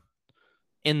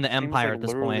 in the Empire at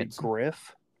this point.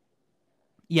 Griff.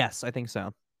 Yes, I think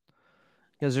so.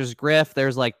 Because there's Griff,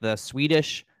 there's like the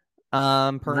Swedish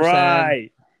person.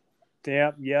 Right.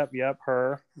 Yep,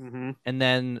 her. Mm-hmm. And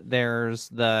then there's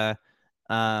the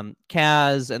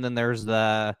Kaz, and then there's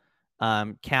the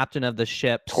captain of the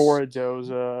ships,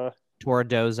 Toradoza,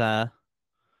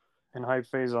 and Hype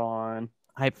Phazon.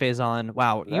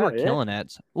 Wow, you were killing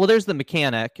it. Well, there's the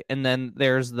mechanic, and then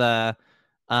there's the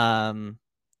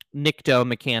Nikto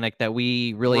mechanic that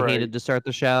we really hated to start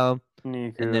the show,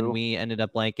 Niku. And then we ended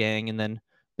up liking. And then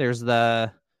there's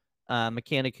the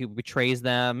mechanic who betrays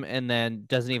them and then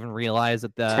doesn't even realize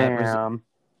that Tam.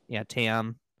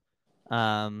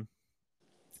 Tam.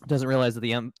 Doesn't realize that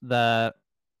the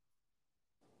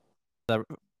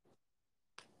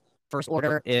First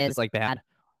Order is like bad.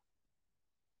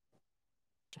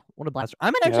 What a blast! I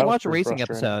might actually watch a racing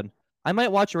episode. I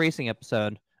might watch a racing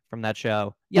episode from that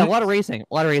show. Yeah, a lot of racing.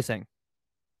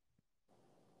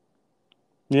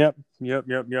 Yep.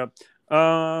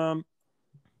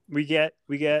 We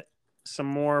get some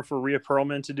more for Rhea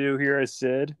Perlman to do here as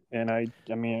Sid, and I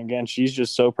mean, again, she's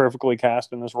just so perfectly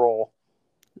cast in this role.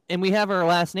 And we have her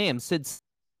last name, Sid.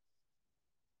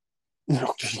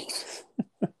 Oh, jeez.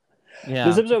 Yeah.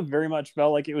 This episode very much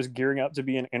felt like it was gearing up to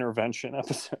be an intervention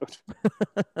episode.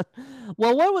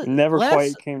 Well, what was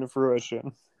quite came to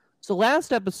fruition. So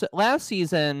last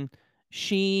season,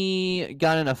 she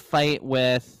got in a fight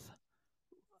with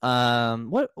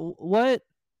what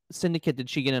syndicate did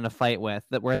she get in a fight with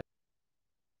that were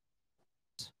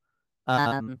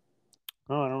I don't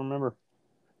remember.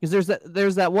 Because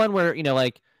there's that one where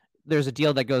like there's a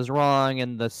deal that goes wrong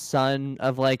and the son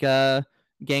of like a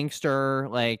gangster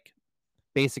like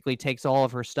basically takes all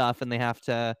of her stuff and they have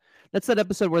to. That's that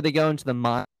episode where they go into the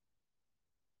mine.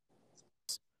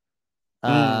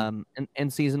 In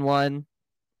season 1,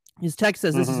 his text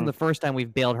says this isn't the first time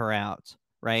we've bailed her out,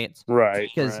 right? Right.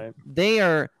 Because they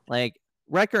are like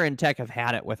Wrecker and Tech have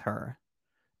had it with her,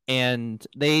 and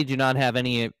they do not have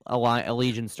any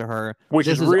allegiance to her. Which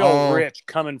is real rich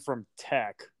coming from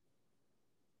Tech.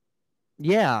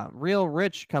 Yeah, real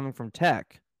rich coming from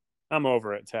Tech. I'm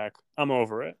over it, Tech. I'm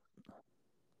over it.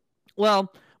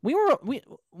 Well, we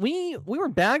were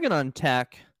bagging on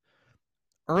Tech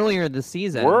earlier this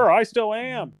season. I still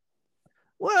am.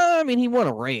 Well, I mean, he won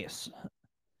a race.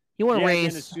 And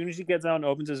as soon as he gets out and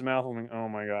opens his mouth, I'm like, oh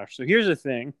my gosh. So here's the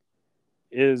thing: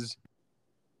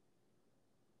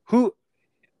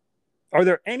 are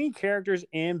there any characters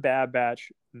in Bad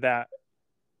Batch that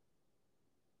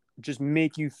just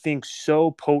make you think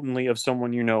so potently of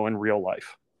someone you know in real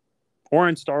life, or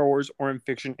in Star Wars, or in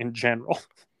fiction in general?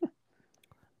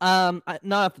 Not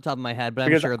off the top of my head,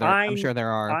 but I'm sure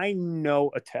there are. I know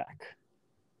Attack.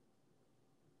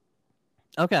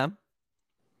 Okay.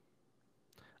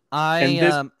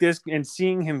 And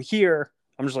seeing him here,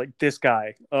 I'm just like, this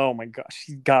guy. Oh my gosh,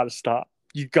 you gotta stop.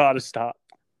 You gotta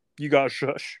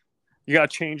shush. You gotta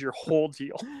change your whole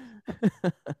deal.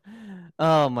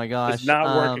 Oh my gosh, it's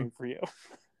not working for you.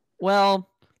 Well,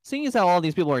 seeing as how all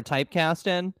these people are typecast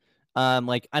in.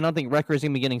 Like I don't think Wrecker's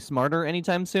gonna be getting smarter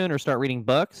anytime soon or start reading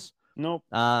books. Nope.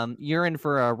 You're in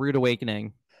for a rude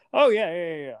awakening. Oh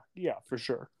yeah, for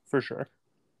sure.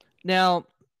 Now,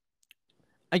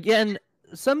 again,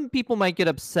 some people might get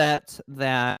upset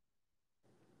that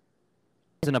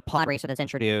in a pod racer that's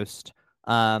introduced.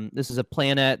 This is a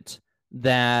planet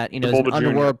that is an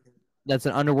underworld. That's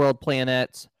an underworld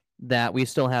planet that we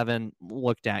still haven't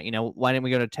looked at. Why didn't we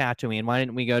go to Tatooine? Why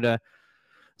didn't we go to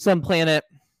some planet?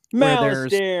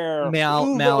 Malastare,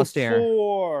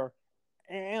 Malastare,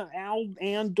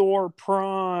 Andor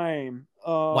Prime.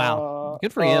 Wow,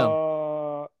 good for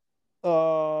you.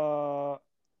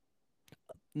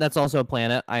 That's also a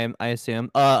planet, I assume.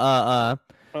 But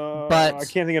I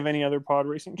can't think of any other pod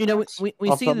racing.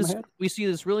 We see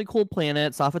this really cool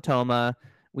planet, Safatoma,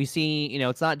 We see,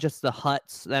 it's not just the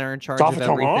Hutts that are in charge of Officer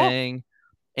Hawk? everything.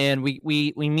 And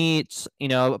we meet,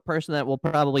 a person that we'll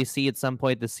probably see at some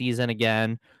point this season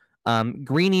again,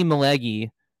 Greenie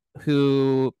Milegi,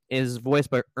 who is voiced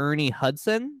by Ernie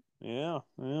Hudson. Yeah.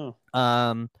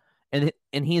 And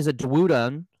he's a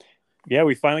Duwudan. Yeah,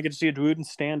 we finally get to see a Duwudan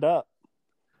stand up.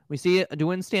 We see a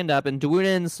Duwudan stand up, and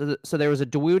Duwudans. So there was a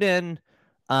Duwudan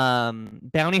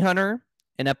bounty hunter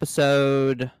in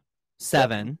episode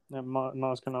 7. At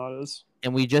Maz Kanata's.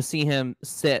 And we just see him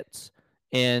sit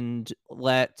and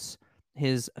let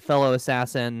his fellow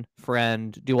assassin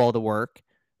friend do all the work.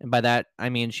 And by that, I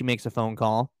mean she makes a phone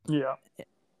call. Yeah.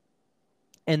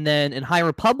 And then in High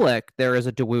Republic, there is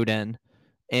a Duwudan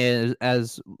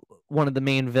as one of the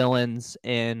main villains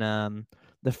in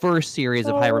the first series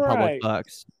of High Republic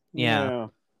books. Yeah.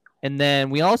 And then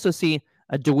we also see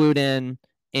a Duwudan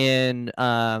in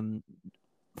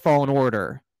Fallen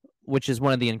Order, which is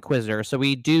one of the Inquisitors. So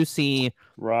we do see...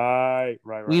 Right.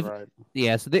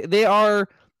 Yeah, so they are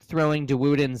throwing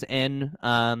Duwudans in.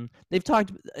 They've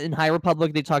talked... In High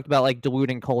Republic, they talked about, like,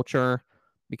 Duwudan culture,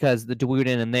 because the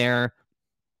Duwudan in there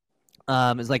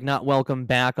is, like, not welcome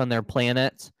back on their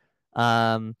planet.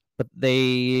 But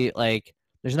they, like...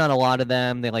 There's not a lot of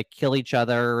them. They, like, kill each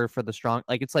other for the strong...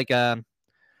 Like, it's like a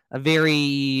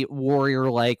very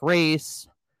warrior-like race.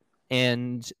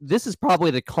 And this is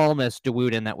probably the calmest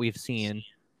Duwudan that we've seen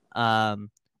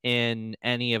in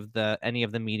any of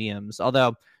the mediums.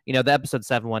 Although, the episode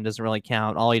 7 one doesn't really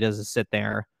count. All he does is sit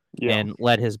there and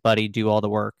let his buddy do all the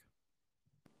work.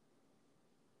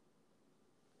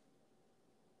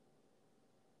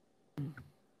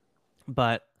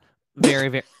 But very,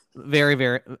 very, very,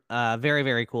 very, very,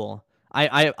 very cool.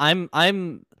 I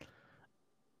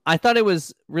thought it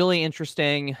was really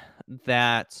interesting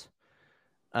that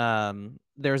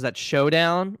there's that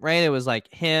showdown, right? It was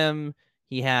like him.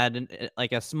 He had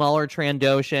like a smaller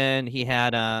Trandoshan. He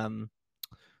had oh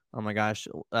my gosh,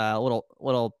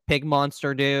 little pig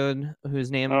monster dude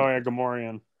whose name. Oh yeah,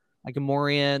 Gamorrean. Like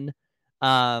Gamorrean.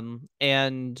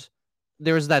 And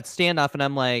there was that standoff, and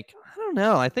I'm like, I don't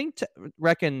know. I think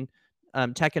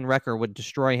Tech and Wrecker would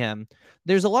destroy him.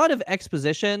 There's a lot of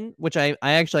exposition, which I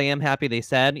actually am happy they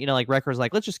said. Like Wrecker's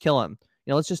like, let's just kill him.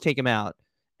 Let's just take him out.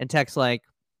 And Tech's like,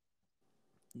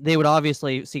 they would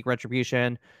obviously seek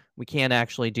retribution. We can't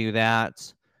actually do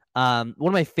that. One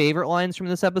of my favorite lines from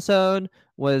this episode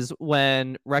was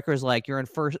when Wrecker's like, you're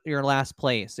in last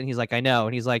place. And he's like, I know.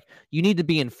 And he's like, you need to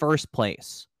be in first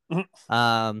place.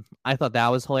 I thought that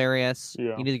was hilarious.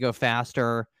 Yeah. You need to go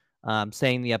faster.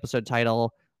 Saying the episode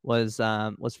title was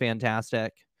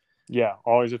fantastic. Yeah,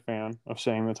 always a fan of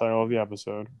saying the title of the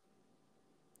episode.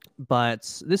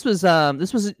 But this was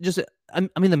just, I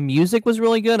mean, the music was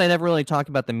really good. I never really talked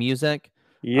about the music.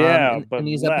 Yeah, in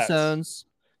these episodes.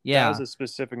 Yeah, that was a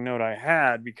specific note I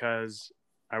had, because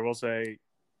I will say,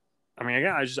 I mean,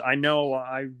 again, I know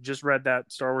I just read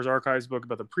that Star Wars Archives book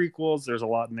about the prequels. There's a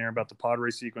lot in there about the pod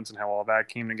race sequence and how all that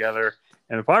came together.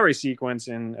 And the pod race sequence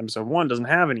in episode 1 doesn't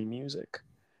have any music.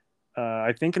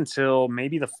 I think until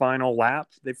maybe the final lap,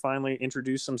 they finally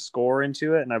introduced some score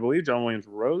into it. And I believe John Williams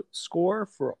wrote score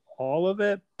for all of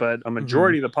it, but a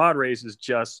majority of the pod race is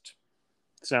just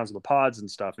sounds of the pods and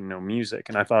stuff and no music.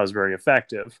 And I thought it was very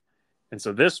effective. And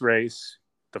so this race,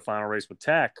 the final race with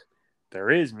Tech, there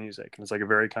is music. And it's like a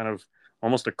very kind of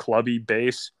almost a clubby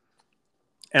bass.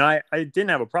 And I didn't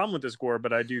have a problem with the score,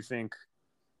 but I do think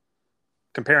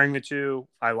comparing the two,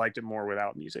 I liked it more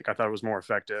without music. I thought it was more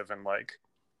effective and like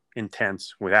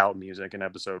intense without music in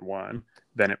episode 1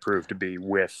 than it proved to be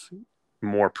with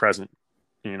more present,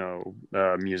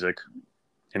 music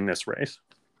in this race.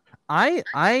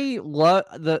 I love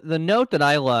the note that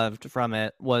I loved from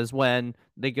it was when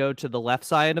they go to the left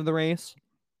side of the race,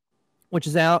 which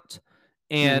is out,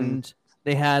 and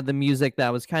they had the music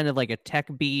that was kind of like a tech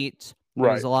beat. It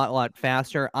was a lot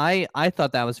faster. I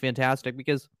thought that was fantastic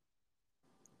because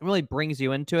it really brings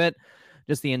you into it,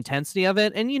 just the intensity of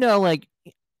it. And, you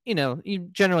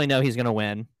generally know he's going to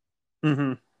win.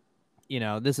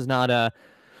 This is not a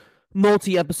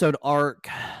multi-episode arc.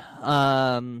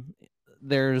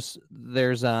 There's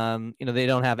they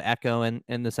don't have Echo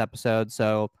in this episode,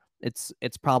 so it's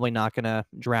probably not going to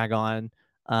drag on.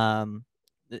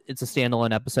 It's a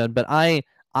standalone episode, but I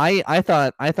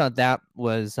thought that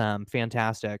was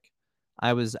fantastic.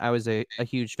 I was a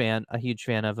huge fan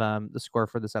of the score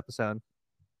for this episode.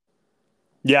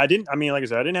 Yeah, like I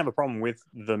said, I didn't have a problem with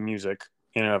the music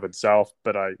in and of itself,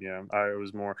 but I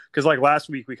was more because like last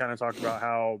week we kind of talked about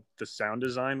how the sound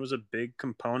design was a big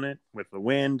component with the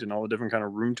wind and all the different kind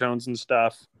of room tones and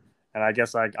stuff. And I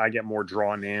guess I get more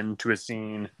drawn in to a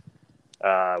scene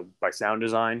by sound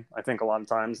design, I think, a lot of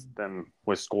times than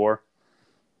with score.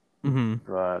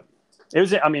 But it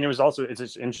was also, it's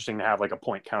just interesting to have like a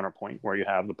point counterpoint where you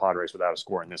have the pod race without a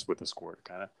score and this with the score to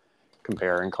kind of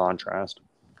compare and contrast.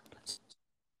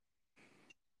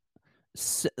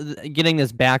 Getting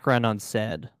this background on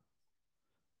Ced.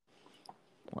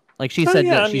 Like she said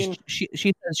she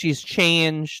says she's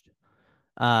changed.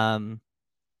 I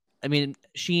mean,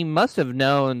 she must have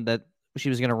known that she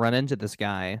was going to run into this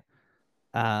guy.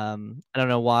 I don't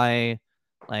know why.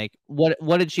 Like,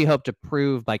 what did she hope to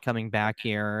prove by coming back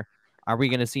here? Are we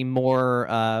going to see more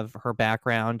of her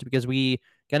background? Because we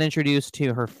got introduced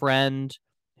to her friend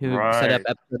who set up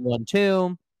episode 1,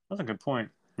 2. That's a good point.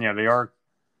 Yeah, they are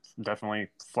definitely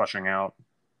fleshing out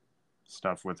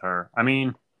stuff with her. I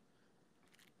mean,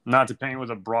 not to paint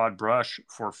with a broad brush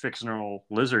for fictional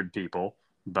lizard people,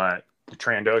 but the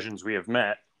Trandoshans we have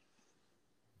met,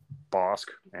 Bossk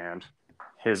and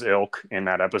his ilk in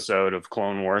that episode of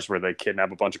Clone Wars where they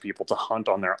kidnap a bunch of people to hunt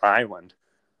on their island,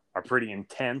 are pretty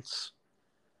intense.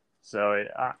 So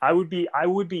I would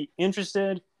be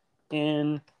interested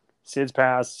in Cid's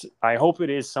past. I hope it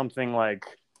is something like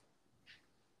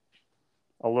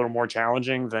a little more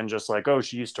challenging than just like, oh,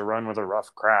 she used to run with a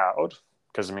rough crowd.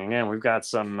 Because, I mean, again, we've got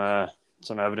some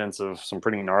evidence of some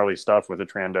pretty gnarly stuff with the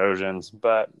Trandoshans.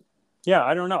 But, yeah,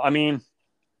 I don't know. I mean,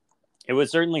 it would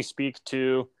certainly speak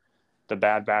to the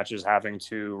Bad Batches having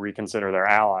to reconsider their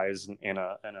allies in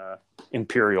a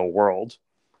imperial world.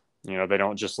 You know, they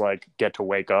don't just, like, get to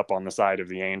wake up on the side of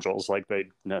the Angels like they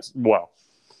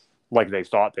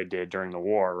thought they did during the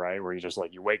war, right? Where you just,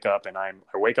 like, you wake up and I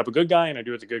wake up a good guy and I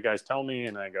do what the good guys tell me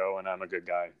and I go and I'm a good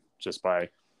guy just by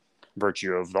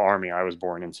virtue of the army I was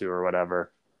born into or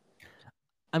whatever.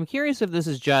 I'm curious if this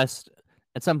is just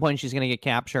at some point she's going to get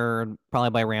captured, probably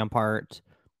by Rampart,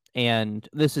 and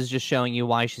this is just showing you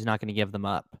why she's not going to give them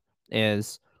up.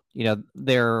 Is, you know,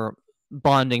 they're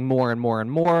bonding more and more and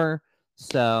more,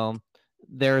 so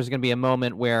there's going to be a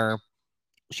moment where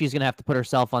she's going to have to put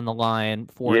herself on the line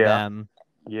for them.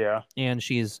 Yeah, and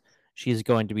she's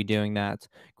going to be doing that.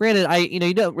 Granted,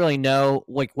 you don't really know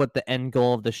like what the end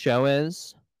goal of the show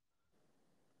is.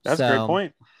 That's a great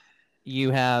point. You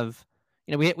have,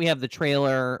 we have the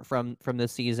trailer from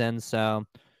this season, so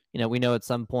we know at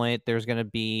some point there's going to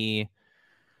be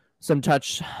some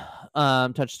touchstone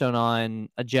on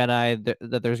a Jedi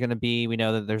that there's going to be. We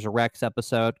know that there's a Rex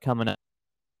episode coming up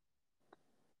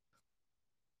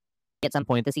at some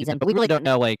point this season, but we really don't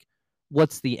know like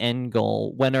what's the end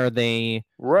goal. When are they?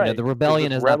 Right, the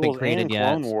rebellion has not been created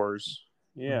yet. Clone Wars,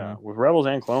 with Rebels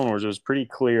and Clone Wars, it was pretty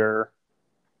clear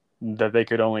that they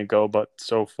could only go but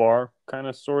so far, kind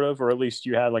of, sort of, or at least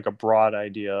you had like a broad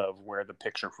idea of where the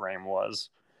picture frame was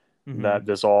that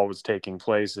this all was taking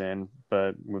place in.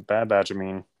 But with Bad Batch, I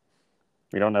mean,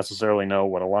 we don't necessarily know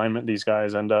what alignment these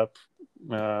guys end up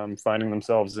finding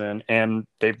themselves in, and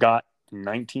they've got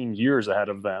 19 years ahead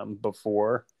of them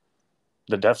before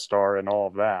the Death Star and all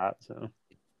of that. So.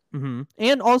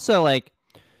 And also, like,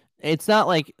 it's not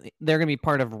like they're gonna be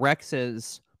part of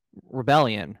Rex's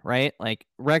rebellion, right? Like,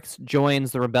 Rex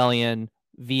joins the rebellion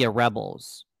via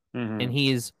Rebels, and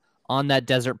he's on that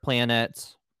desert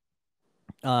planet,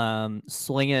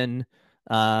 slinging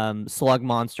slug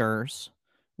monsters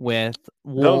with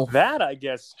Wolf. Though that, I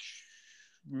guess,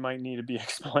 might need to be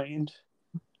explained.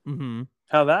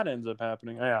 How that ends up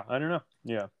happening. Yeah, I don't know.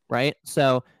 Yeah. Right?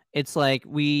 So it's like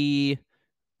we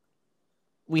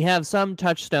have some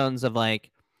touchstones of like,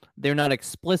 they're not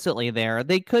explicitly there.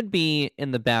 They could be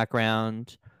in the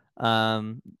background.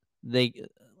 They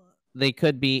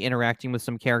could be interacting with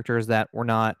some characters that we're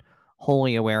not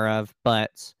wholly aware of,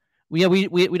 but we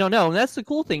don't know. And that's the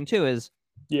cool thing too, is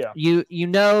you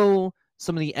know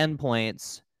some of the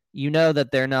endpoints. You know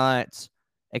that they're not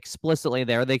explicitly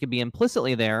there. They could be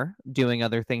implicitly there doing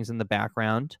other things in the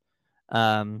background.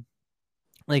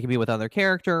 They could be with other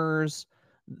characters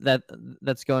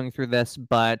that's going through this,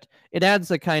 but it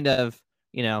adds a kind of,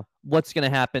 what's going to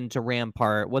happen to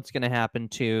Rampart, what's going to happen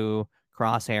to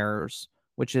Crosshairs,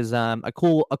 which is a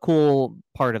cool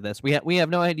part of this. We have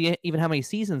no idea even how many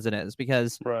seasons it is,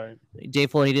 because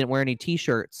Dave Filoni didn't wear any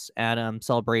T-shirts at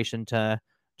Celebration to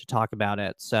talk about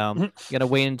it. So you got to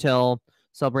wait until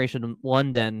Celebration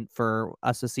London for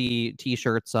us to see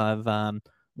T-shirts of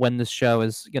when this show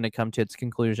is going to come to its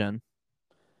conclusion.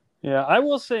 Yeah, I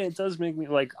will say it does make me,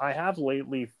 like, I have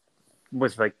lately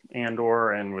with like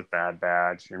Andor and with Bad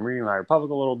Batch and reading High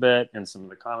Republic a little bit and some of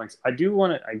the comics. I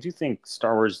do think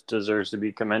Star Wars deserves to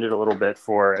be commended a little bit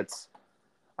for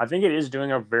I think it is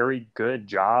doing a very good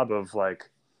job of like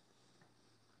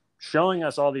showing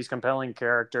us all these compelling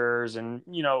characters and,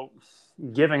 you know,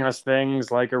 giving us things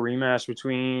like a rematch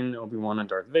between Obi-Wan and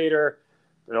Darth Vader,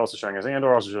 but also showing us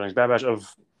Andor, also showing us Bad Batch,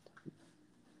 of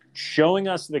showing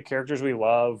us the characters we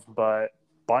love, but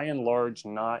by and large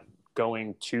not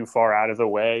going too far out of the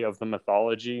way of the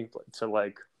mythology to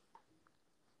like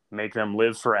make them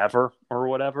live forever or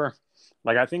whatever.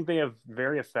 Like, I think they have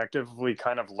very effectively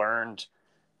kind of learned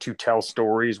to tell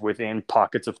stories within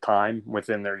pockets of time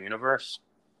within their universe.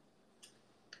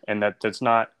 And that's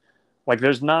not like,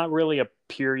 there's not really a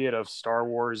period of Star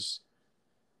Wars.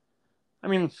 I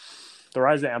mean, the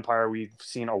Rise of the Empire, we've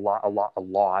seen a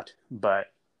lot, but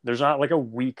there's not like a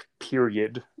weak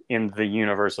period in the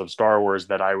universe of Star Wars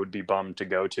that I would be bummed to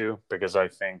go to, because I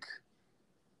think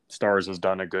Star Wars has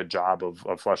done a good job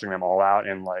of fleshing them all out.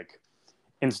 And like,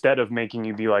 instead of making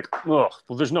you be like, oh,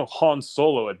 well, there's no Han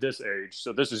Solo at this age,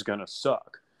 so this is going to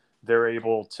suck, they're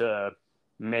able to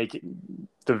make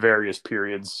the various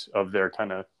periods of their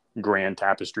kind of grand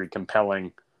tapestry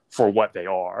compelling for what they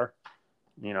are.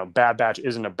 You know, Bad Batch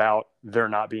isn't about there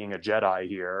not being a Jedi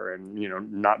here and, you know,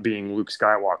 not being Luke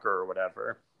Skywalker or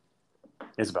whatever.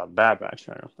 It's about Bad Batch.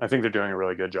 I think they're doing a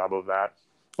really good job of that.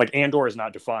 Like, Andor is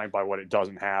not defined by what it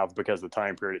doesn't have because the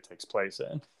time period it takes place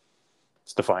in.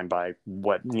 It's defined by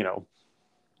what, you know,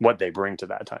 what they bring to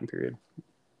that time period.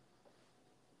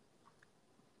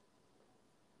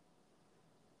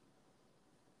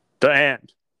 The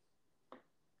end.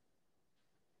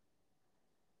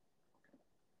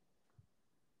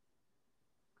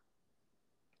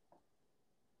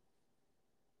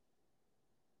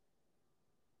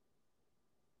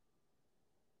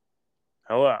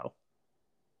 Hello.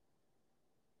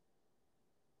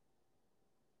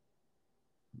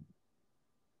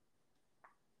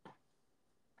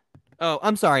 Oh,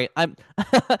 I'm sorry. I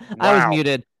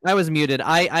was muted.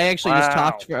 I actually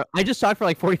just talked for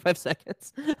like 45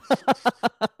 seconds.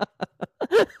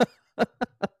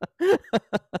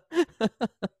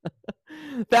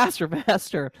 Faster.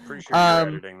 Pretty sure you're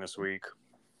editing this week.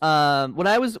 What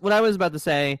I was about to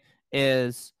say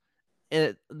is,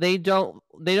 they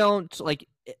don't like,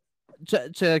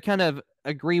 to kind of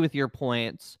agree with your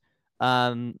points.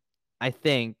 I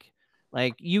think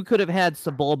like you could have had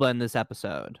Sebulba in this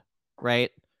episode,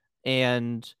 right?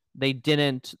 And they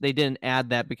didn't add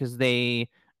that because they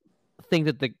think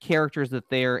that the characters that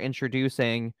they're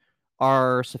introducing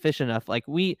are sufficient enough. Like,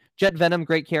 Jet Venom,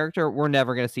 great character. We're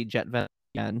never gonna see Jet Venom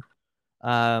again.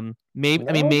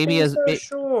 Maybe maybe as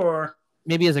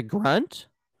a grunt,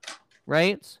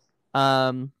 right?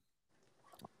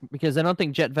 Because I don't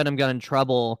think Jet Venom got in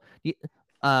trouble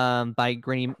by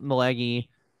Grinny Malegi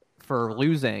for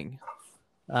losing.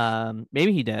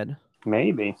 Maybe he did.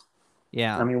 Maybe.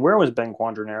 Yeah. I mean, where was Ben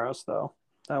Quadraneros though?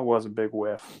 That was a big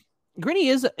whiff. Grinny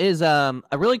is a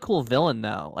really cool villain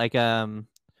though. Like,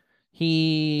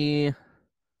 he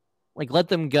like let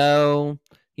them go.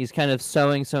 He's kind of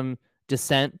sowing some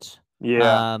dissent.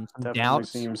 Yeah, some doubt.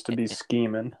 Seems to be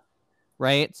scheming.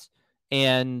 Right.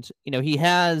 And, you know, he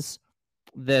has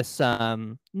this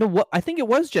what I think it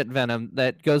was Jet Venom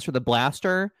that goes for the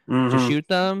blaster to shoot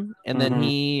them, and then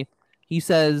he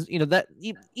says, you know, that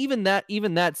even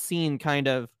that scene kind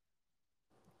of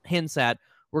hints at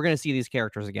we're going to see these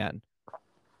characters again.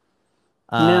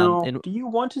 Now, do you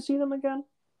want to see them again?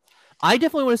 I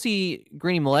definitely want to see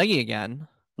Grinny Malegi again.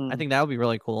 I think that would be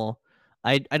really cool.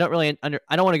 I don't really I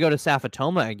don't want to go to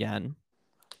Sapatoma again.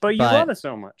 But you love it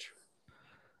so much.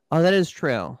 Oh, that is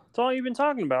true. That's all you've been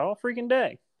talking about all freaking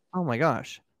day. Oh my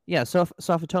gosh. Yeah,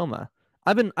 Sapatoma.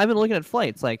 I've been looking at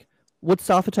flights. Like, what's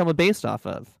Sapatoma based off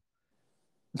of?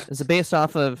 Is it based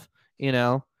off of, you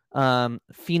know,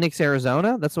 Phoenix,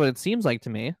 Arizona? That's what it seems like to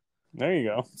me. There you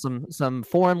go. Some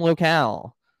foreign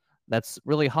locale that's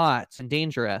really hot and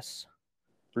dangerous.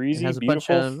 Breezy, has a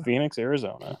beautiful bunch of Phoenix,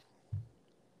 Arizona.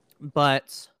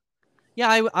 But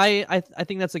yeah, I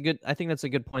think that's a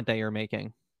good point that you're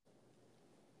making.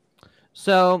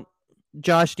 So,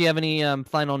 Josh, do you have any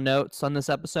final notes on this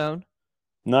episode?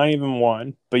 Not even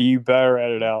one, but you better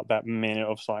edit out that minute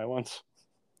of silence.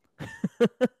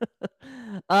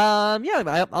 Yeah,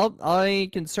 I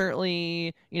can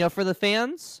certainly, you know, for the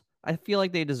fans, I feel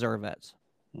like they deserve it.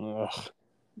 Ugh.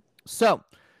 So,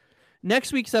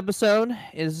 next week's episode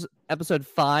is episode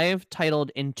 5,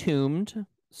 titled Entombed.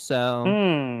 So,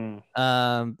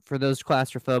 for those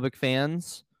claustrophobic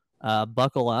fans,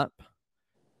 buckle up.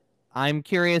 I'm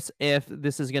curious if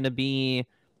this is going to be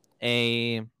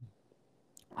a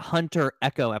Hunter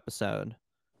Echo episode,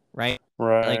 right?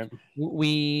 Right.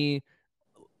 Like,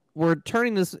 we're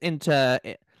turning this into.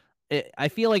 I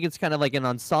feel like it's kind of like an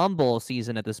ensemble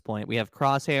season at this point. We have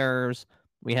Crosshairs,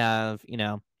 we have, you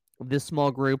know, this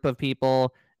small group of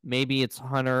people. Maybe it's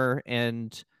Hunter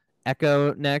and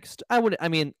Echo next. I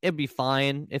mean, it'd be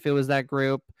fine if it was that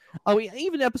group. Oh,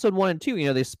 even episode 1 and 2, you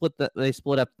know, they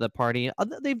split up the party.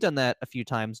 They've done that a few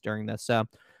times during this. So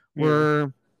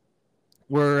we're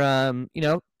you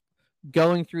know,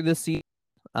 going through this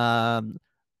season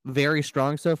very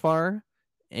strong so far,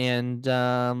 and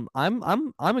I'm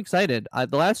excited.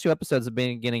 The last 2 episodes have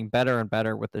been getting better and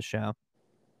better with the show.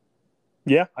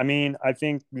 Yeah, I mean, I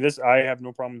think I have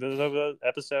no problem with this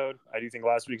episode. I do think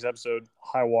last week's episode,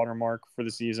 high watermark for the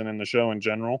season and the show in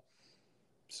general.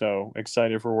 So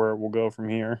excited for where we'll go from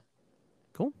here.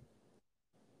 Cool.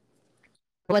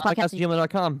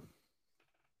 Podcast@gmail.com.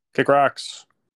 Kick rocks.